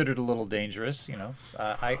been considered a little dangerous. You know,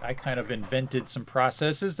 I kind of invented some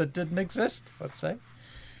processes that didn't exist, let's say.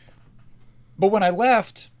 But when I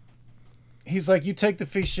left, he's like, you take the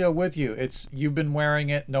face shield with you. You've been wearing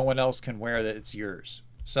it. No one else can wear it. It's yours.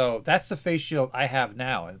 So that's the face shield I have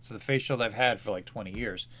now. It's the face shield I've had for like 20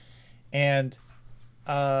 years. And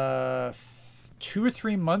 2 or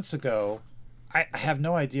 3 months ago, I have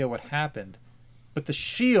no idea what happened, but the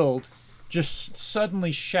shield just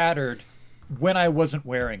suddenly shattered when I wasn't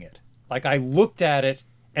wearing it. Like, I looked at it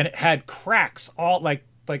and it had cracks, all like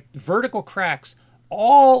vertical cracks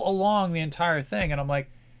all along the entire thing. And I'm like,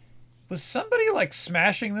 was somebody like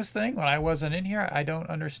smashing this thing when I wasn't in here? I don't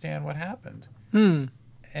understand what happened. And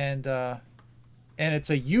it's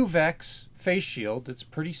a Uvex face shield. It's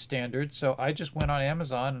pretty standard. So I just went on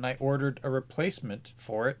Amazon and I ordered a replacement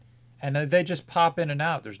for it. And they just pop in and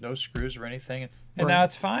out. There's no screws or anything. And now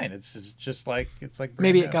it's fine. It's just like, it's like brand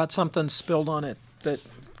Maybe new. it got something spilled on it that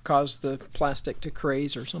caused the plastic to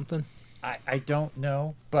craze or something. I don't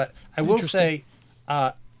know. But I will say,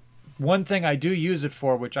 one thing I do use it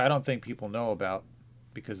for, which I don't think people know about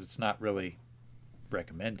because it's not really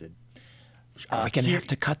recommended. Are we going to have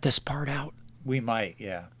to cut this part out? We might,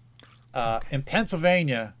 yeah. In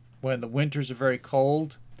Pennsylvania, when the winters are very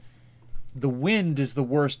cold, the wind is the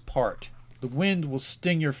worst part. The wind will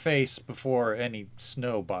sting your face before any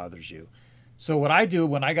snow bothers you. So what I do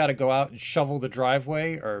when I got to go out and shovel the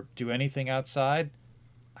driveway or do anything outside,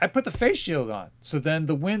 I put the face shield on. So then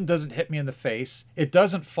the wind doesn't hit me in the face. It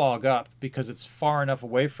doesn't fog up because it's far enough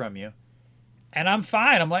away from you. And I'm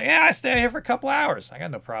fine. I'm like, yeah, I stay here for a couple hours. I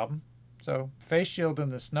got no problem. So face shield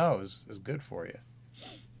in the snow is good for you.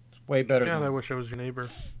 It's way better God, than... I wish I was your neighbor.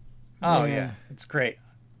 Oh, yeah. It's great.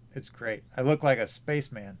 It's great. I look like a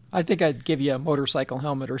spaceman. I think I'd give you a motorcycle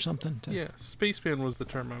helmet or something. Yeah, spaceman was the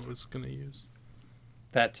term I was going to use.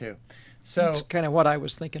 That too. So that's kind of what I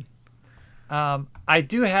was thinking. I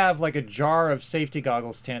do have like a jar of safety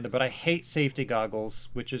goggles, Tanda, but I hate safety goggles,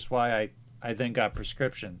 which is why I then got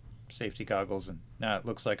prescription safety goggles, and now it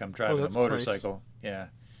looks like I'm driving a motorcycle. Nice.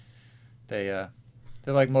 Yeah,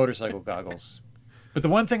 they're like motorcycle goggles. But the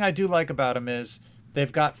one thing I do like about them is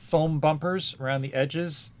they've got foam bumpers around the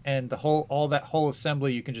edges, and all that whole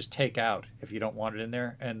assembly you can just take out if you don't want it in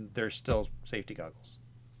there, and they're still safety goggles.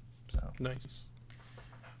 So nice.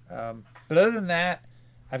 But other than that,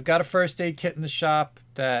 I've got a first aid kit in the shop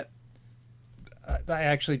that I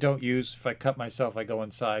actually don't use. If I cut myself, I go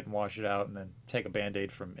inside and wash it out, and then take a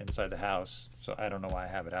Band-Aid from inside the house. So I don't know why I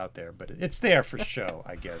have it out there, but it's there for show,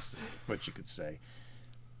 I guess, is what you could say.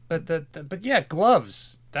 But yeah,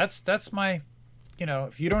 gloves. That's my,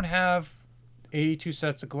 if you don't have 82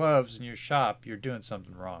 sets of gloves in your shop, you're doing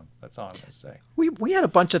something wrong. That's all I'm gonna say. We had a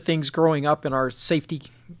bunch of things growing up in our safety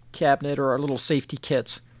cabinet or our little safety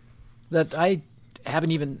kits that I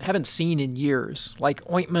haven't seen in years, like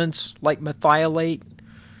ointments, like methylate,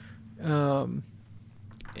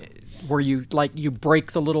 where you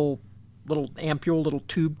break the little ampule, little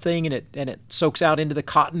tube thing, and it soaks out into the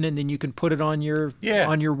cotton, and then you can put it on your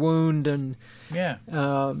wound, and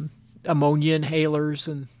ammonia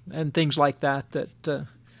inhalers and things like that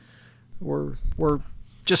were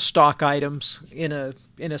just stock items in a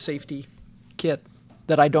safety kit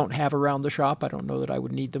that I don't have around the shop. I don't know that I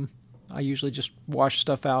would need them. I usually just wash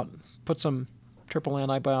stuff out, put some triple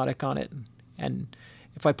antibiotic on it, and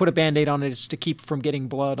if I put a Band-Aid on it, it's to keep from getting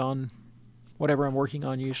blood on whatever I'm working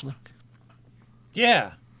on usually.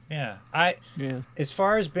 Yeah. As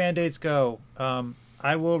far as Band-Aids go,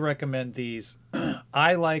 I will recommend these.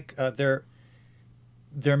 I like they're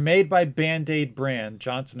made by Band-Aid brand,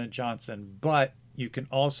 Johnson & Johnson, but you can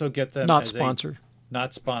also get them not sponsored.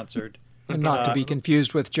 Not sponsored. And not to be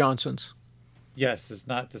confused with Johnson's. Yes, it's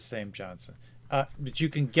not the same Johnson. But you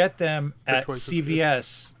can get them at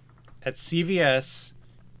CVS. At CVS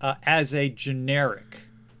as a generic,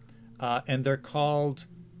 and they're called,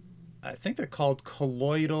 I think they're called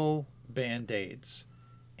colloidal Band-Aids,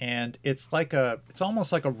 and it's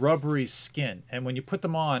almost like a rubbery skin. And when you put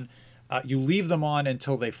them on, you leave them on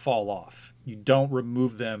until they fall off. You don't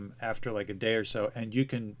remove them after like a day or so, and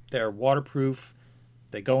they're waterproof.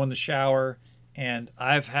 They go in the shower, and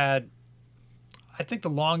I think the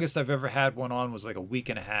longest I've ever had one on was like a week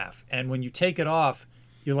and a half. And when you take it off,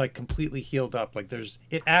 you're like completely healed up. Like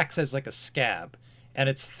it acts as like a scab, and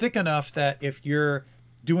it's thick enough that if you're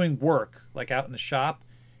doing work like out in the shop,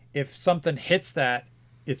 if something hits that,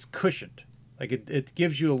 it's cushioned. Like it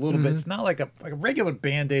gives you a little bit. It's not like a regular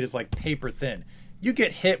Band-Aid is like paper thin. You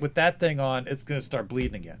get hit with that thing on, it's gonna start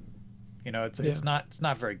bleeding again. It's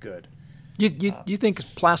not very good. You think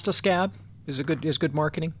Plastiscab is good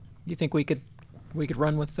marketing? You think we could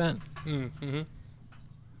run with that? Mm-hmm.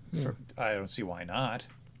 Yeah. I don't see why not.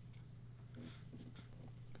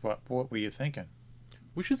 What were you thinking?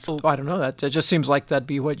 We should sell. I don't know. That just seems like that'd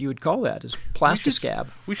be what you would call that, is Plastiscab.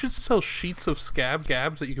 We should sell sheets of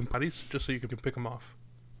gabs that you can putties just so you can pick them off.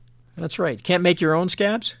 That's right. Can't make your own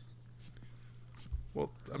scabs?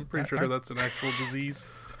 Well, I'm pretty sure that's an actual disease.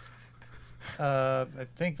 I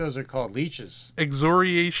think those are called leeches.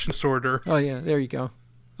 Excoriation disorder. Oh yeah, there you go.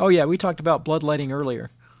 Oh yeah, we talked about bloodletting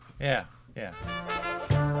earlier. Yeah.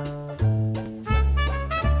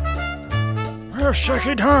 Well,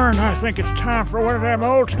 shucky darn, I think it's time for one of them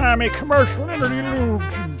old-timey commercial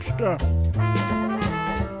interludes and stuff.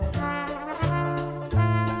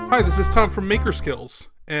 Hi, this is Tom from Maker Skills,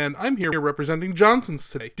 and I'm here representing Johnson's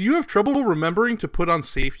today. Do you have trouble remembering to put on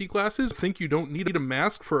safety glasses? Think you don't need a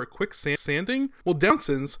mask for a quick sanding? Well,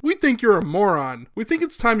 Johnson's, we think you're a moron. We think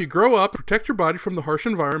it's time you grow up, protect your body from the harsh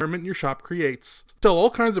environment your shop creates. Sell all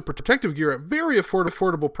kinds of protective gear at very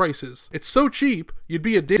affordable prices. It's so cheap, you'd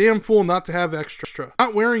be a damn fool not to have extra.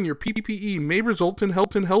 Not wearing your PPE may result in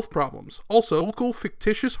health problems. Also, a local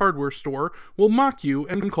fictitious hardware store will mock you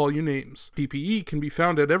and call you names. PPE can be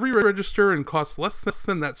found at every register and costs less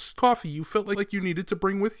than that coffee you felt like you needed to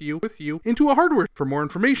bring with you into a hardware. For more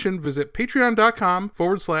information, visit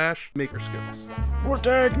patreon.com/makerskills. Well,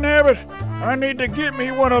 dagnabbit, I need to get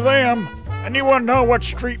me one of them. Anyone know what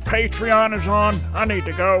street Patreon is on? I need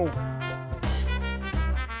to go.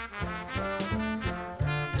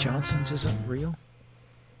 Johnson's isn't real?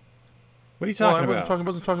 What are you talking about? I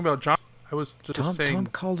wasn't talking about Johnson. I was just saying. Tom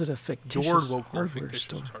called it a fictitious your local hardware fictitious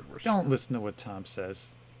store. hardware store. Don't listen to what Tom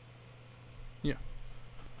says. Yeah.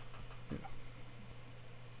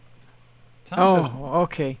 Tom doesn't.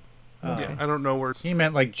 Okay. Yeah, I don't know where. He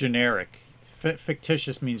meant like generic.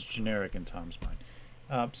 Fictitious means generic in Tom's mind.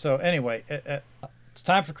 So anyway, it's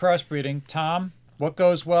time for crossbreeding. Tom, what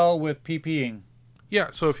goes well with PPing? Yeah,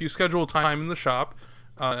 so if you schedule time in the shop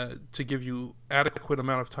to give you adequate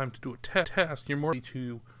amount of time to do a test, you're more likely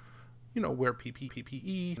to, wear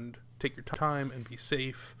PPE and take your time and be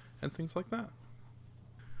safe and things like that.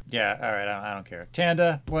 Yeah, all right, I don't care.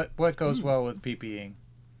 Tanda, what goes well with PPing?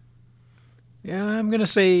 Yeah, I'm going to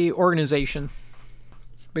say organization.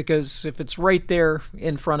 Because if it's right there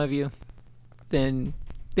in front of you, then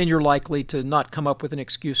you're likely to not come up with an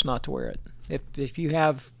excuse not to wear it. If you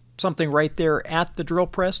have something right there at the drill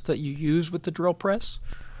press that you use with the drill press,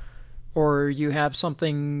 or you have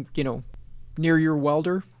something, near your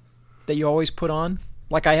welder that you always put on.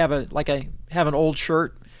 Like I have an old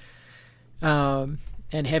shirt and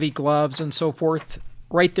heavy gloves and so forth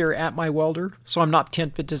right there at my welder, so I'm not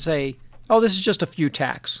tempted to say, "Oh, this is just a few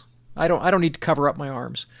tacks. I don't need to cover up my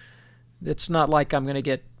arms." It's not like I'm going to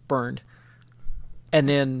get burned. And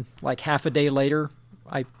then like half a day later,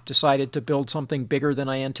 I decided to build something bigger than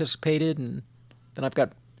I anticipated, and then I've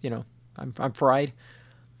got, I'm fried.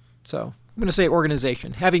 So I'm going to say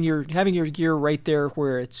organization. Having your gear right there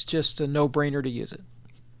where it's just a no-brainer to use it.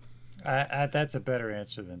 That's a better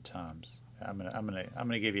answer than Tom's. I'm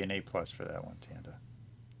gonna give you an A+ for that one, Tanda.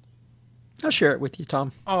 I'll share it with you,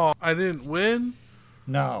 Tom. Oh, I didn't win?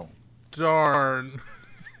 No, Darn.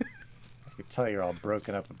 I could tell you're all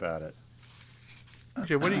broken up about it.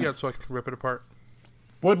 Okay, what do you got so I can rip it apart?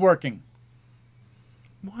 Woodworking.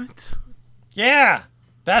 What? Yeah,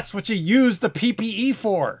 that's what you use the PPE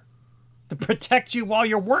for, to protect you while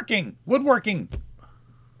you're working. Woodworking.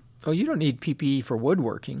 Oh, you don't need PPE for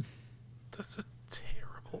woodworking. That's a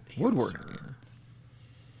terrible answer. Woodworking.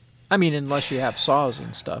 I mean, unless you have saws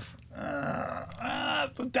and stuff.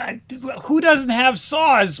 Who doesn't have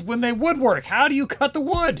saws when they woodwork? How do you cut the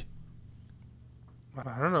wood?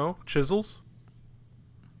 I don't know. Chisels?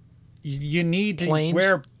 You need to Planes?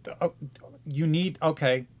 wear.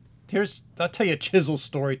 Okay. I'll tell you a chisel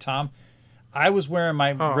story, Tom. I was wearing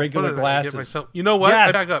my regular what did I glasses. get myself? You know what? Yes.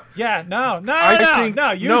 I back up. Yeah, no.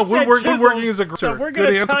 You no, said woodworking chisels, is a good so answer. we're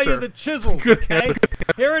going to Good tell you answer. the chisels, Good okay? answer.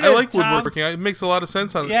 Here it I is, like Tom. woodworking. It makes a lot of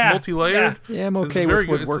sense. It's Yeah, multi-layered. Yeah, I'm okay It's very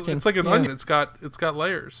with good. woodworking. It's like an Yeah. onion. It's got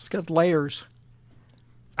layers. It's got layers.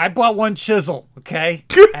 I bought one chisel, okay?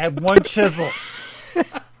 I had one chisel.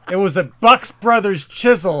 It was a Bucks Brothers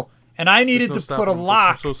chisel, and I needed no to stopping put a them, folks.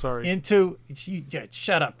 lock I'm so sorry. into.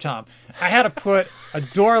 Shut up, Tom. I had to put a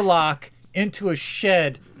door lock into a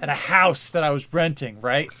shed at a house that I was renting,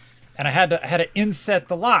 right? And I had to inset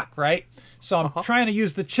the lock, right? So I'm trying to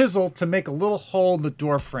use the chisel to make a little hole in the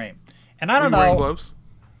door frame. And I Were don't you wearing know. gloves?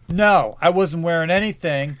 No, I wasn't wearing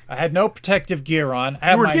anything. I had no protective gear on. I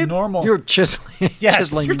had were my naked? normal You're chiseling, Yes,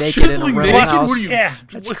 chiseling you're naked in a chiseling rental naked? house. What are you- yeah,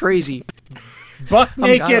 That's crazy. buck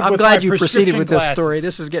naked. I'm with glad my you proceeded prescription with this glasses. story.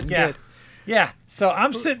 This is getting Yeah. good. Yeah, so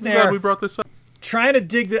I'm sitting I'm glad there we brought this up. trying to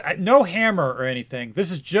dig no hammer or anything. This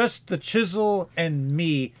is just the chisel and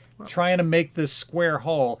me trying to make this square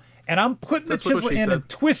hole. And I'm putting That's the what chisel she in said. and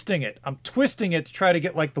twisting it. I'm twisting it to try to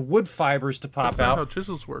get like the wood fibers to pop That's not how out.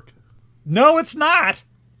 chisels work. No, it's not.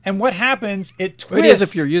 And what happens? It twists. It is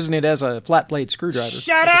if you're using it as a flat blade screwdriver.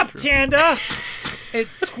 Shut up, Tanda. It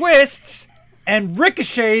twists and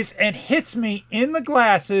ricochets and hits me in the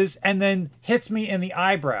glasses and then hits me in the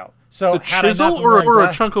eyebrow. So The had I not chisel been or wearing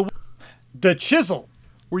a chunk of wood? the chisel.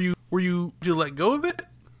 Did you let go of it?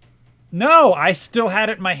 No, I still had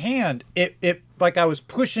it in my hand. It like I was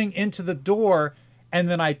pushing into the door, and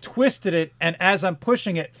then I twisted it, and as I'm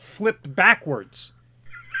pushing it, flipped backwards.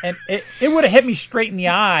 And it would have hit me straight in the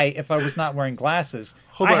eye if I was not wearing glasses.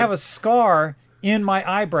 Hold I on. have a scar in my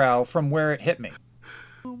eyebrow from where it hit me.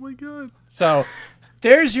 Oh my god. So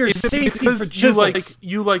there's your Is it safety for because chisels.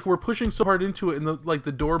 you were pushing so hard into it and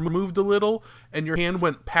the door moved a little and your hand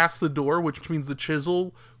went past the door, which means the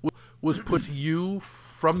chisel was put to you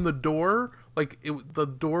from the door, the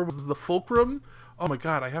door was the fulcrum. Oh my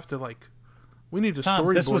god, I have to we need to Tom,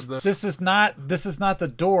 storyboard this. this is not the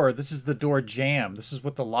door. This is the door jamb. This is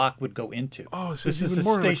what the lock would go into. Oh, so this it's is even a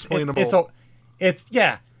more station. unexplainable. It's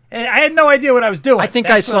yeah. I had no idea what I was doing. I think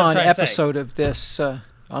That's I what saw I'm an trying to say. episode of this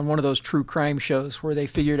on one of those true crime shows where they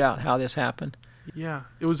figured out how this happened. Yeah,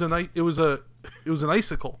 it was an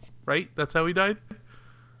icicle, right? That's how he died.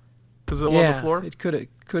 Was it on the floor? It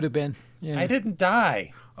could have been. Yeah. I didn't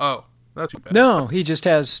die. Oh, that's too bad. No, he just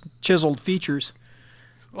has chiseled features.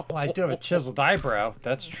 Well, I do have a chiseled eyebrow.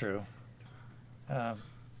 That's true.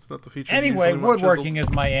 It's not the feature. Anyway, usually want woodworking is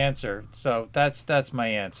my answer. So that's my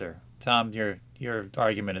answer. Tom, your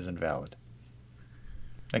argument is invalid.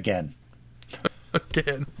 Again. chiseled.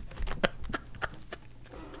 Again.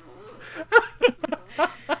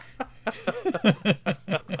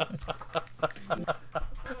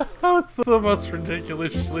 That was the most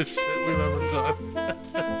ridiculous shit we've ever done.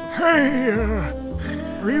 Hey,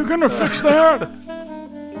 are you gonna fix that?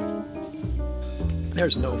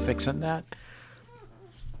 There's no fixing that.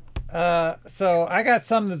 So I got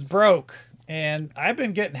something that's broke, and I've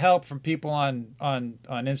been getting help from people on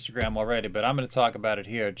Instagram already, but I'm going to talk about it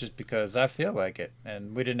here just because I feel like it,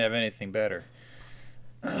 and we didn't have anything better.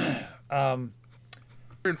 In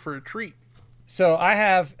for a treat. So I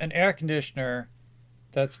have an air conditioner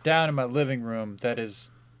that's down in my living room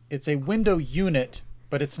it's a window unit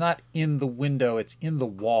but it's not in the window, it's in the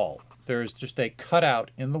wall. There's just a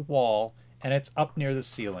cutout in the wall, and it's up near the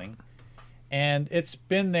ceiling. And it's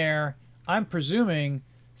been there, I'm presuming,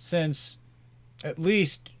 since at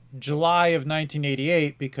least July of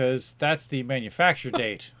 1988, because that's the manufacture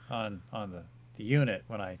date on the unit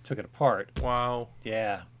when I took it apart. Wow.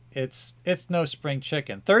 Yeah, it's no spring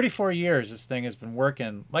chicken. 34 years this thing has been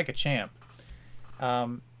working like a champ.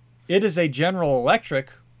 It is a General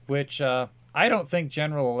Electric, which I don't think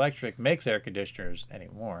General Electric makes air conditioners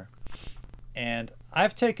anymore. And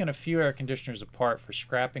I've taken a few air conditioners apart for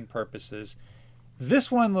scrapping purposes.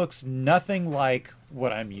 This one looks nothing like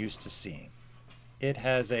what I'm used to seeing. It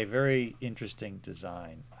has a very interesting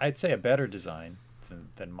design. I'd say a better design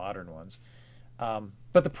than modern ones.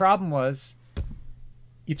 But the problem was,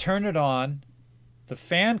 you turn it on, the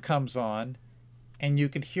fan comes on, and you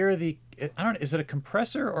can hear I don't know, is it a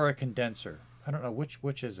compressor or a condenser? I don't know,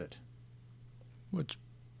 which is it? Which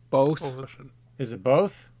both. Is it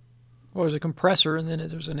both? Well, there's a compressor, and then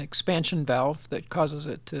there's an expansion valve that causes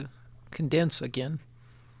it to condense again.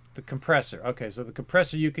 The compressor. Okay, so the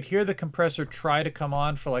compressor, you could hear the compressor try to come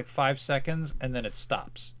on for like 5 seconds, and then it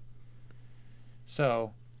stops.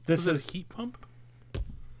 So this is a heat pump?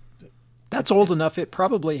 That's old enough. It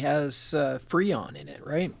probably has Freon in it,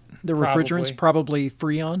 right? The refrigerant's probably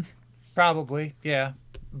Freon. Probably, yeah.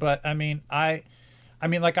 But I mean,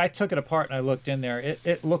 like I took it apart and I looked in there.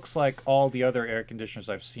 It looks like all the other air conditioners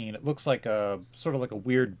I've seen. It looks like a sort of like a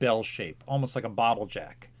weird bell shape, almost like a bottle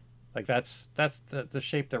jack. Like that's the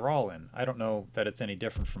shape they're all in. I don't know that it's any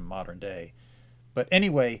different from modern day, but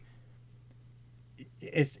anyway,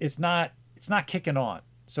 it's not kicking on.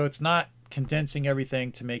 So it's not condensing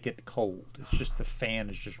everything to make it cold. It's just the fan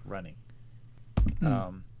is just running.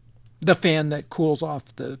 The fan that cools off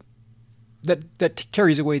that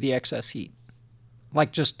carries away the excess heat,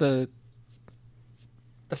 like just the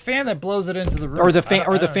fan that blows it into the room, or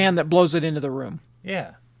the fan that blows it into the room.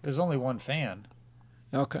 Yeah, there's only one fan.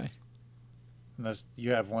 Okay. Unless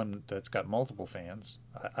you have one that's got multiple fans.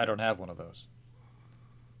 I don't have one of those.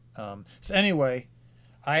 So anyway,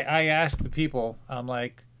 I asked the people, I'm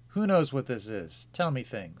like, who knows what this is? Tell me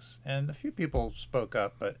things. And a few people spoke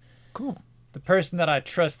up, but cool. The person that I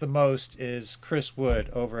trust the most is Chris Wood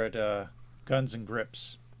over at Guns and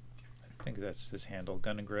Grips. I think that's his handle,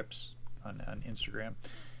 Gun and Grips on Instagram.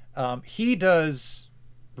 He does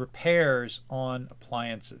repairs on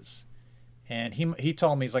appliances. And he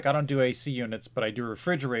told me, he's like, I don't do AC units, but I do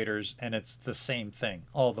refrigerators, and it's the same thing.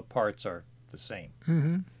 All the parts are the same,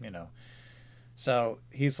 you know. So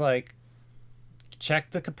he's like,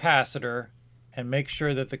 check the capacitor and make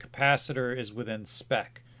sure that the capacitor is within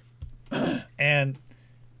spec. And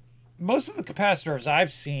most of the capacitors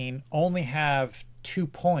I've seen only have 2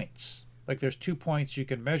 points. Like there's 2 points you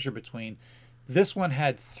can measure between. This one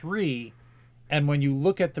had 3, and when you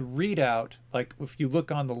look at the readout, like if you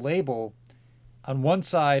look on the label, on one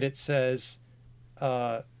side it says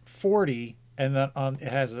 40, and then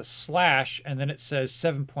it has a slash, and then it says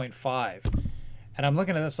 7.5. And I'm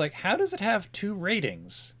looking at this like, how does it have 2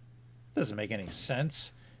 ratings? Doesn't make any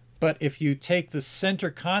sense. But if you take the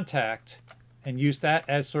center contact and use that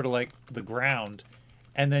as sort of like the ground,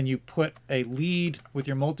 and then you put a lead with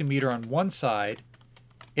your multimeter on one side,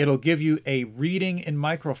 it'll give you a reading in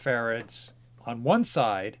microfarads on one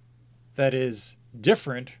side that is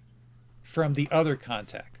different from the other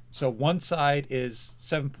contact. So one side is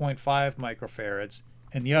 7.5 microfarads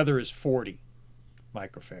and the other is 40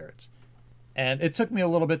 microfarads. And it took me a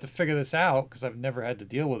little bit to figure this out because I've never had to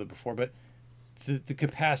deal with it before, but the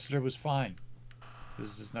capacitor was fine.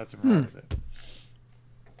 There's nothing wrong with it.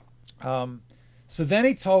 So then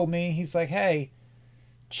he told me, he's like, hey,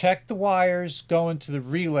 check the wires going to the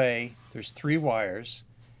relay. There's 3 wires.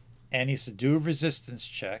 And he said, do a resistance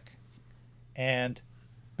check. And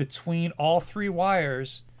between all 3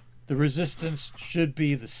 wires, the resistance should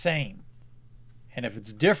be the same. And if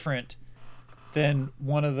it's different, then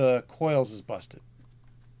one of the coils is busted.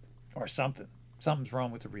 Or something. Something's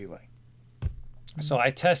wrong with the relay. So I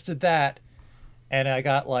tested that, and I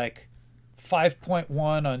got like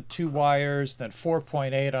 5.1 on 2 wires, then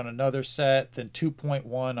 4.8 on another set, then 2.1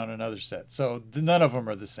 on another set. So none of them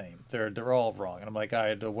are the same. They're all wrong. And I'm like,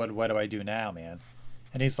 what do I do now, man?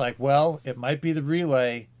 And he's like, well, it might be the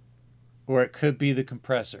relay, or it could be the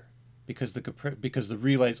compressor, because the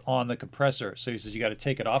relay's on the compressor. So he says you got to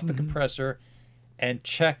take it off the compressor and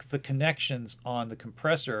check the connections on the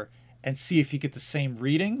compressor and see if you get the same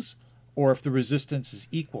readings or if the resistance is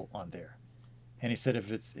equal on there. And he said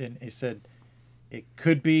it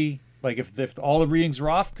could be like if all the readings are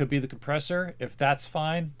off, could be the compressor. If that's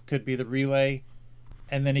fine, could be the relay.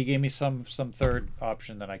 and then he gave me some third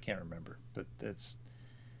option that I can't remember. But it's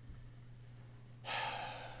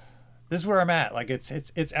this is where I'm at. Like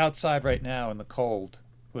it's outside right now in the cold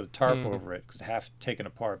with a tarp over it because half taken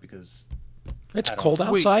apart because It's I don't- cold Wait,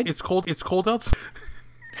 outside. it's cold. It's cold outside.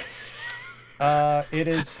 it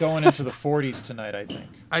is going into the 40s tonight, I think.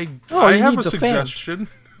 I he have a needs a fan. suggestion.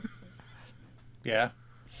 Yeah.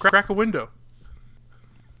 Crack a window.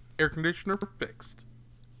 Air conditioner fixed.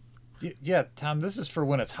 Yeah, Tom, this is for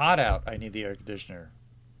when it's hot out. I need the air conditioner.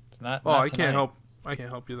 It's not. Oh, not I tonight. can't help. I can't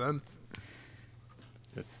help you then.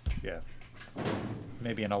 Yeah.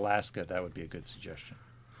 Maybe in Alaska, that would be a good suggestion.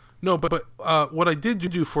 No, but what I did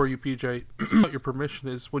do for you, PJ, without your permission,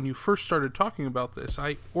 is when you first started talking about this,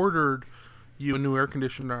 I ordered you a new air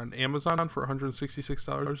conditioner on Amazon for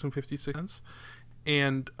 $166.56,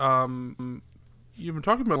 and you've been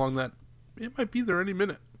talking about along that it might be there any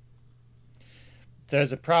minute.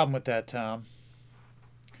 There's a problem with that, Tom.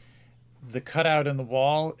 The cutout in the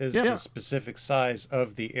wall is Yeah. the specific size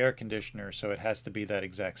of the air conditioner, so it has to be that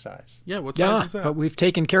exact size. Yeah, what Yeah, size is that? but we've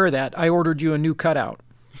taken care of that. I ordered you a new cutout.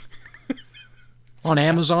 On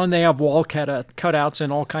Amazon, they have wall cutouts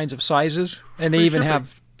in all kinds of sizes, and they Free even shipping.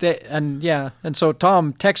 have. And so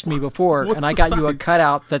Tom texted me before, What's and I the got you a size?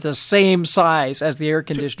 cutout that's the same size as the air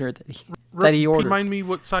conditioner that he ordered. Remind me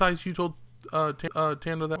what size you told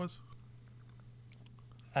Tanda that was?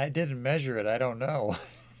 I didn't measure it. I don't know.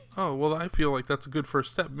 Oh, well, I feel like that's a good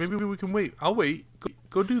first step. Maybe we can wait. I'll wait.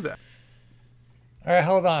 Go do that. All right,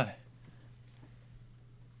 hold on.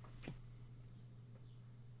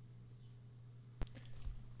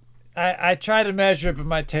 I tried to measure it, but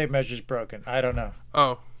my tape measure's broken. I don't know.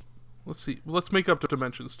 Oh, let's see. Let's make up the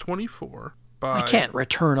dimensions. 24 by I can't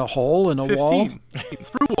return a hole in a 15. wall.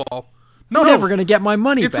 Through wall. No, I'm never going to get my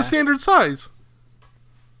money it's back. a standard size.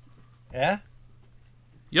 Yeah?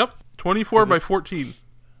 Yep, 24 by Is this- 14.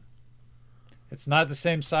 It's not the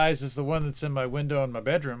same size as the one that's in my window in my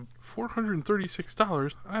bedroom.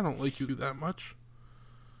 $436. I don't like you that much.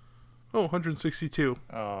 Oh, 162.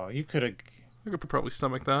 Oh, you could have... I could probably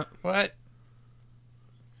stomach that. What?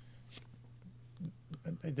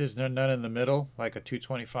 There's none in the middle, like a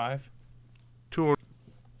 225?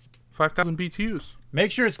 5,000 BTUs.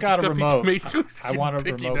 Make sure it's got a It's got remote. BTUs. I want a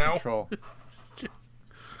Picky remote now. control.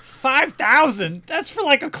 5,000? That's for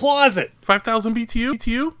like a closet. 5,000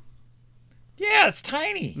 BTU? Yeah, it's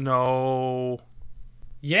tiny. No.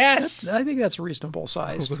 Yes. I think that's a reasonable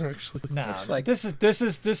size. Actually, No, It's like- this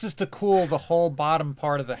is to cool the whole bottom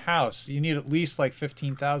part of the house. You need at least like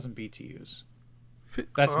 15,000 BTUs.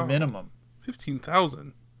 That's minimum.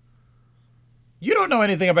 15,000. You don't know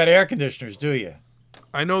anything about air conditioners, do you?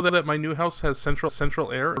 I know that my new house has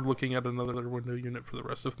central air. I'm looking at another window unit for the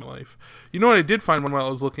rest of my life. You know what I did find while I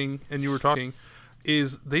was looking and you were talking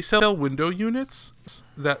is they sell window units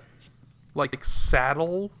that like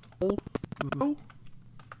saddle,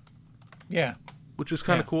 Yeah. which is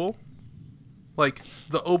kind of Yeah. cool. Like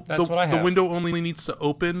That's what I the have. window only needs to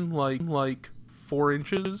open like 4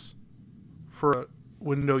 inches for a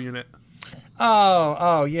window unit.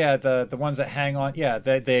 Oh, yeah, the ones that hang on. Yeah,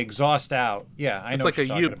 they exhaust out. Yeah, I It's know like what you're a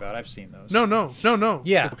talking U. about. I've seen those. No.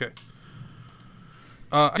 Yeah. It's okay.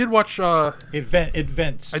 I did watch. It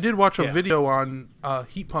vents. I did watch a Yeah. video on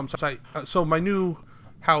heat pumps. So my new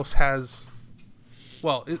house has,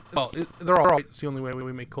 they're all right. It's the only way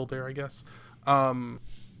we make cold air, I guess.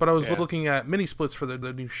 But I was Yeah. looking at mini splits for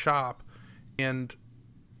the new shop, and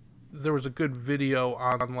there was a good video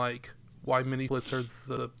on like why mini splits are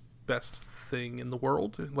the best thing in the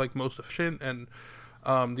world, like most efficient, and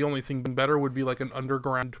the only thing better would be like an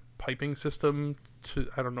underground piping system to,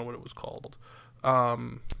 I don't know what it was called.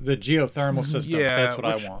 The geothermal system. Yeah, That's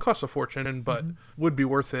what which I want. costs a fortune, but would be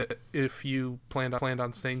worth it if you planned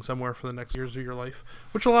on staying somewhere for the next years of your life,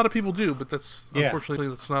 which a lot of people do. But that's unfortunately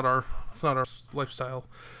that's not our lifestyle.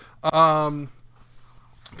 Kind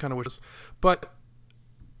of wishes, but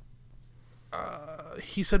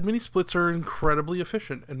he said mini splits are incredibly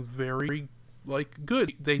efficient and very like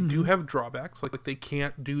good. They do have drawbacks, like they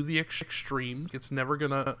can't do the extremes. It's never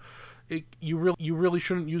gonna. You really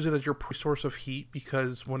shouldn't use it as your source of heat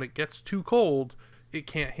because when it gets too cold, it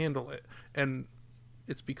can't handle it, and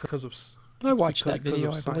it's because of. I watched because that video,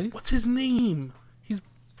 of I science. believe. What's his name? He's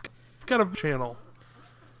got a channel.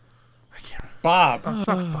 Bob. It's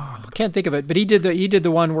not Bob. I can't think of it, but he did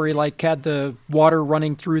the one where he like had the water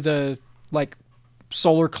running through the like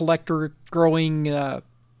solar collector growing algae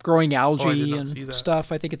not see and that.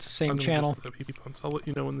 stuff. I think it's the same I'm gonna channel. just look at PP pumps. I'll let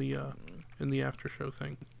you know in the after show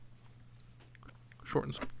thing. Short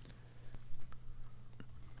and sweet.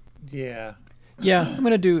 Yeah. Yeah, I'm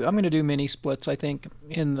gonna do mini splits. I think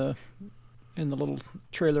in the in the little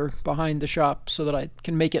trailer behind the shop so that I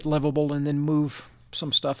can make it livable and then move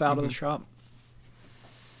some stuff out of the shop.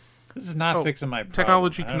 This is not fixing my problem.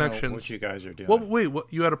 Technology I don't know connections. what you guys are doing. Well, wait,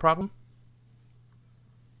 what? You had a problem?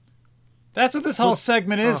 That's what this whole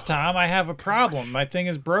segment is, Tom. I have a problem. My thing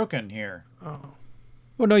is broken here.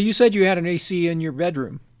 Well, no, you said you had an AC in your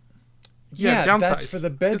bedroom. Yeah, downsize. that's for the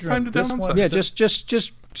bedroom. It's time to This downsize. one, Yeah,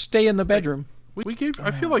 just stay in the bedroom. We gave.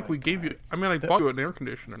 I feel like we gave you. I mean, I bought you an air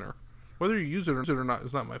conditioner. Whether you use it or not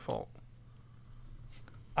is not my fault.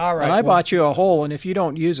 all right. And I well- bought you a hole, and if you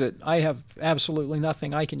don't use it, I have absolutely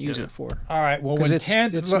nothing I can use it for. All right. Well, Because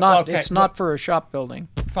when it's not for a shop building.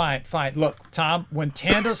 Fine. Look, Tom. When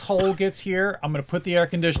Tanda's hole gets here, I'm gonna put the air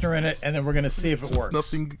conditioner in it, and then we're gonna see if it works.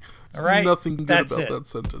 Nothing. All right, Nothing good that's about it. that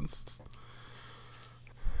sentence.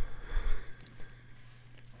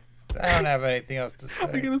 I don't have anything else to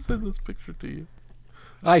I'm say. gonna send this picture to you.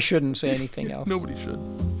 I shouldn't say anything else. Nobody should.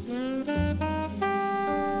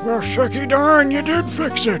 Well, shucky darn, you did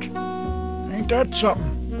fix it. Ain't that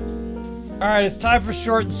something? All right, it's time for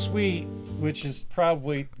short and sweet, which is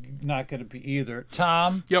probably not going to be either.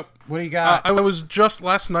 Tom, Yep. what do you got? I was just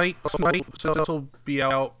last night, so this will be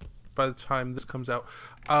out by the time this comes out.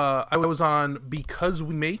 I was on Because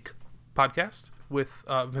We Make podcast with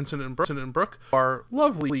Vincent and Brooke, are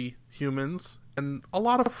lovely humans and a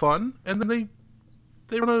lot of fun. And then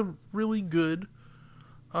they run a really good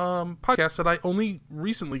podcast that I only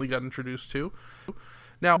recently got introduced to.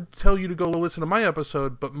 Now, I'll tell you to go listen to my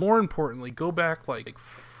episode, but more importantly, go back like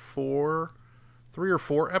 3 or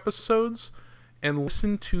 4 episodes and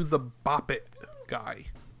listen to the Bop It guy.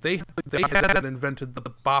 They had invented the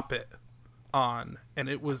Bop It on, and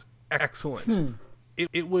it was excellent.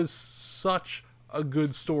 It was such a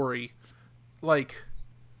good story. Like,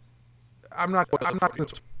 I'm not.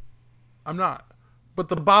 But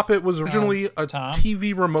the Bop It was originally a Tom?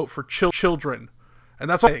 TV remote for children, and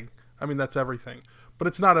that's all. I mean, that's everything. But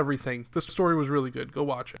it's not everything. The story was really good. Go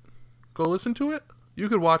watch it. Go listen to it. You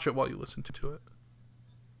could watch it while you listen to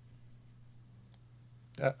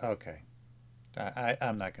it. Okay.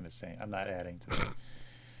 I'm not going to say. I'm not adding to that.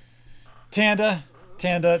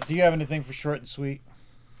 Tanda, do you have anything for short and sweet?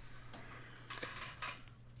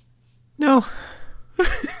 No.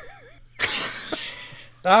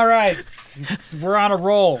 All right. We're on a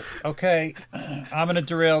roll. Okay. I'm going to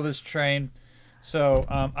derail this train. So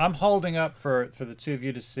I'm holding up for the two of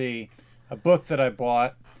you to see a book that I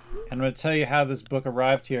bought. And I'm going to tell you how this book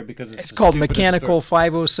arrived here because it's the called stupidest Mechanical story.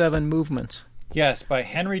 507 Movements. Yes, by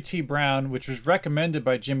Henry T. Brown, which was recommended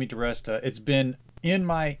by Jimmy DiResta. It's been in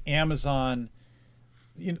my Amazon.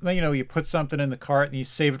 You know, you put something in the cart and you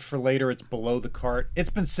save it for later. It's below the cart. It's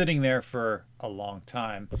been sitting there for a long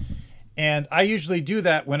time. And I usually do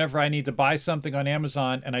that whenever I need to buy something on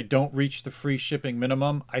Amazon and I don't reach the free shipping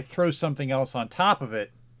minimum. I throw something else on top of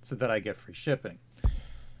it so that I get free shipping.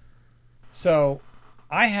 So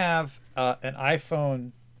I have an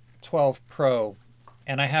iPhone 12 Pro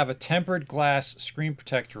and I have a tempered glass screen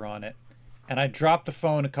protector on it. And I dropped the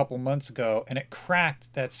phone a couple months ago and it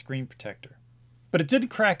cracked that screen protector. But it didn't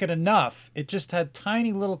crack it enough. It just had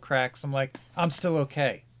tiny little cracks. I'm like, I'm still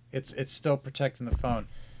okay. It's still protecting the phone.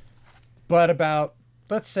 But about,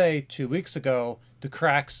 let's say 2 weeks ago, the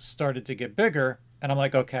cracks started to get bigger. And I'm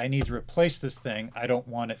like, okay, I need to replace this thing. I don't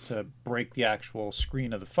want it to break the actual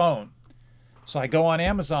screen of the phone. So I go on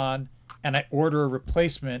Amazon and I order a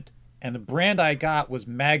replacement. And the brand I got was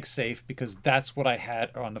MagSafe because that's what I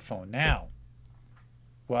had on the phone now.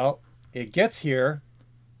 Well, it gets here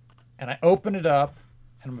and I open it up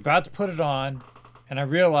and I'm about to put it on and I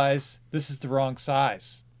realize this is the wrong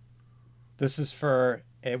size. This is for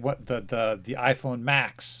the iPhone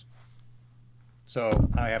Max. So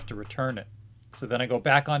I have to return it. So then I go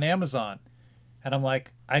back on Amazon and I'm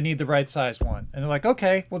like, I need the right size one. And they're like,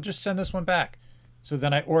 okay, we'll just send this one back. So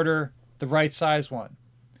then I order the right size one.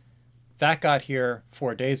 That got here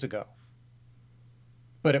 4 days ago.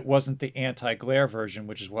 But it wasn't the anti-glare version,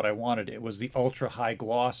 which is what I wanted. It was the ultra high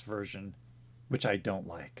gloss version, which I don't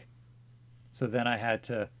like. So then I had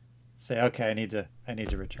to say, okay, I need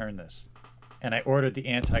to return this. And I ordered the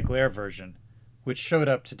anti-glare version, which showed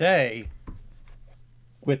up today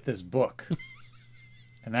with this book.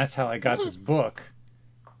 And that's how I got this book,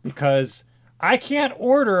 because I can't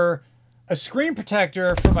order a screen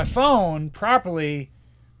protector for my phone properly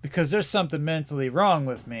because there's something mentally wrong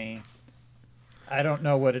with me. I don't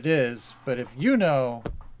know what it is, but if you know,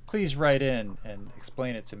 please write in and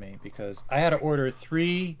explain it to me, because I had to order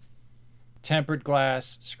 3 tempered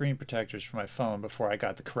glass screen protectors for my phone before I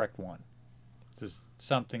got the correct one.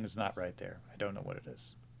 Something's not right there. I don't know what it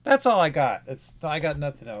is. That's all I got. I got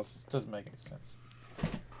nothing else. It doesn't make any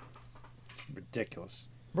sense. Ridiculous.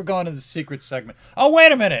 We're going to the secret segment. Oh,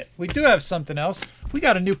 wait a minute. We do have something else. We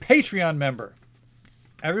got a new Patreon member.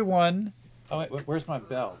 Everyone. Oh, wait, where's my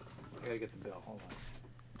bell? I gotta get the bell. Hold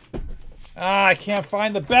on. I can't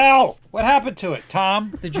find the bell. What happened to it,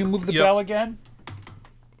 Tom? Did you move the Yep. bell again?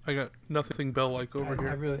 I got nothing bell-like over I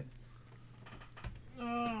here. really. Oh,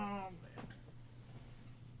 man.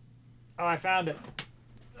 Oh, I found it.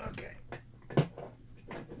 Okay.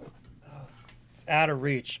 It's out of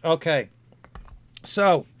reach. Okay.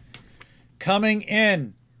 So, coming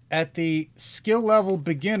in at the skill level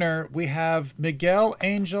beginner, we have Miguel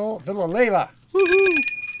Angel Villalela. Woohoo!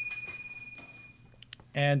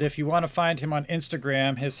 And if you want to find him on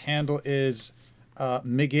Instagram, his handle is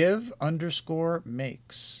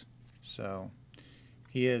Migiv_makes. So,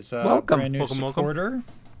 he is a Welcome. brand new Welcome. supporter.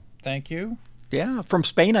 Thank you. Yeah, from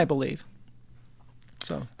Spain, I believe.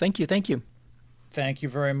 So thank you. Thank you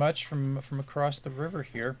very much from across the river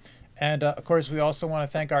here. And, of course, we also want to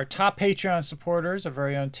thank our top Patreon supporters, our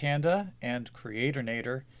very own Tanda and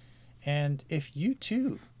Creatornator. And if you,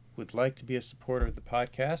 too, would like to be a supporter of the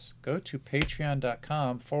podcast, go to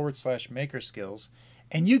patreon.com/makerskills,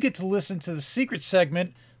 and you get to listen to the secret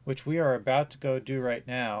segment, which we are about to go do right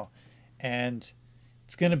now. And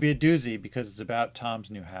it's going to be a doozy because it's about Tom's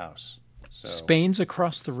new house. So, Spain's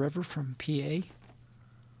across the river from PA.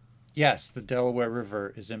 yes, the Delaware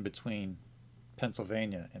River is in between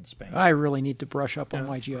Pennsylvania and Spain. I really need to brush up on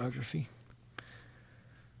my geography.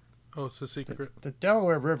 Oh, it's a secret. The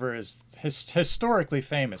Delaware River is historically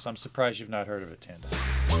famous. I'm surprised you've not heard of it, Tanda.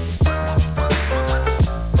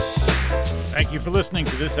 Thank you for listening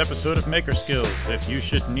to this episode of Maker Skills. If you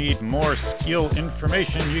should need more skill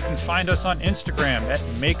information, you can find us on Instagram at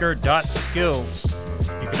maker.skills.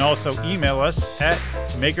 You can also email us at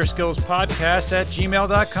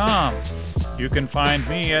makerskillspodcast@gmail.com. You can find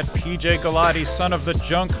me at PJ Galati, son of the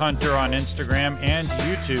Junk Hunter, on Instagram and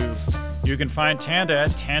YouTube. You can find Tanda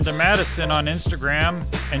at Tanda Madison on Instagram,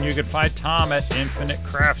 and you can find Tom at Infinite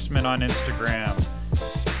Craftsman on Instagram.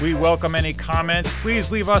 We welcome any comments.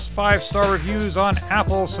 Please leave us 5-star reviews on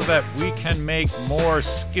Apple so that we can make more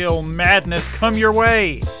skill madness come your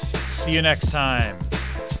way. See you next time.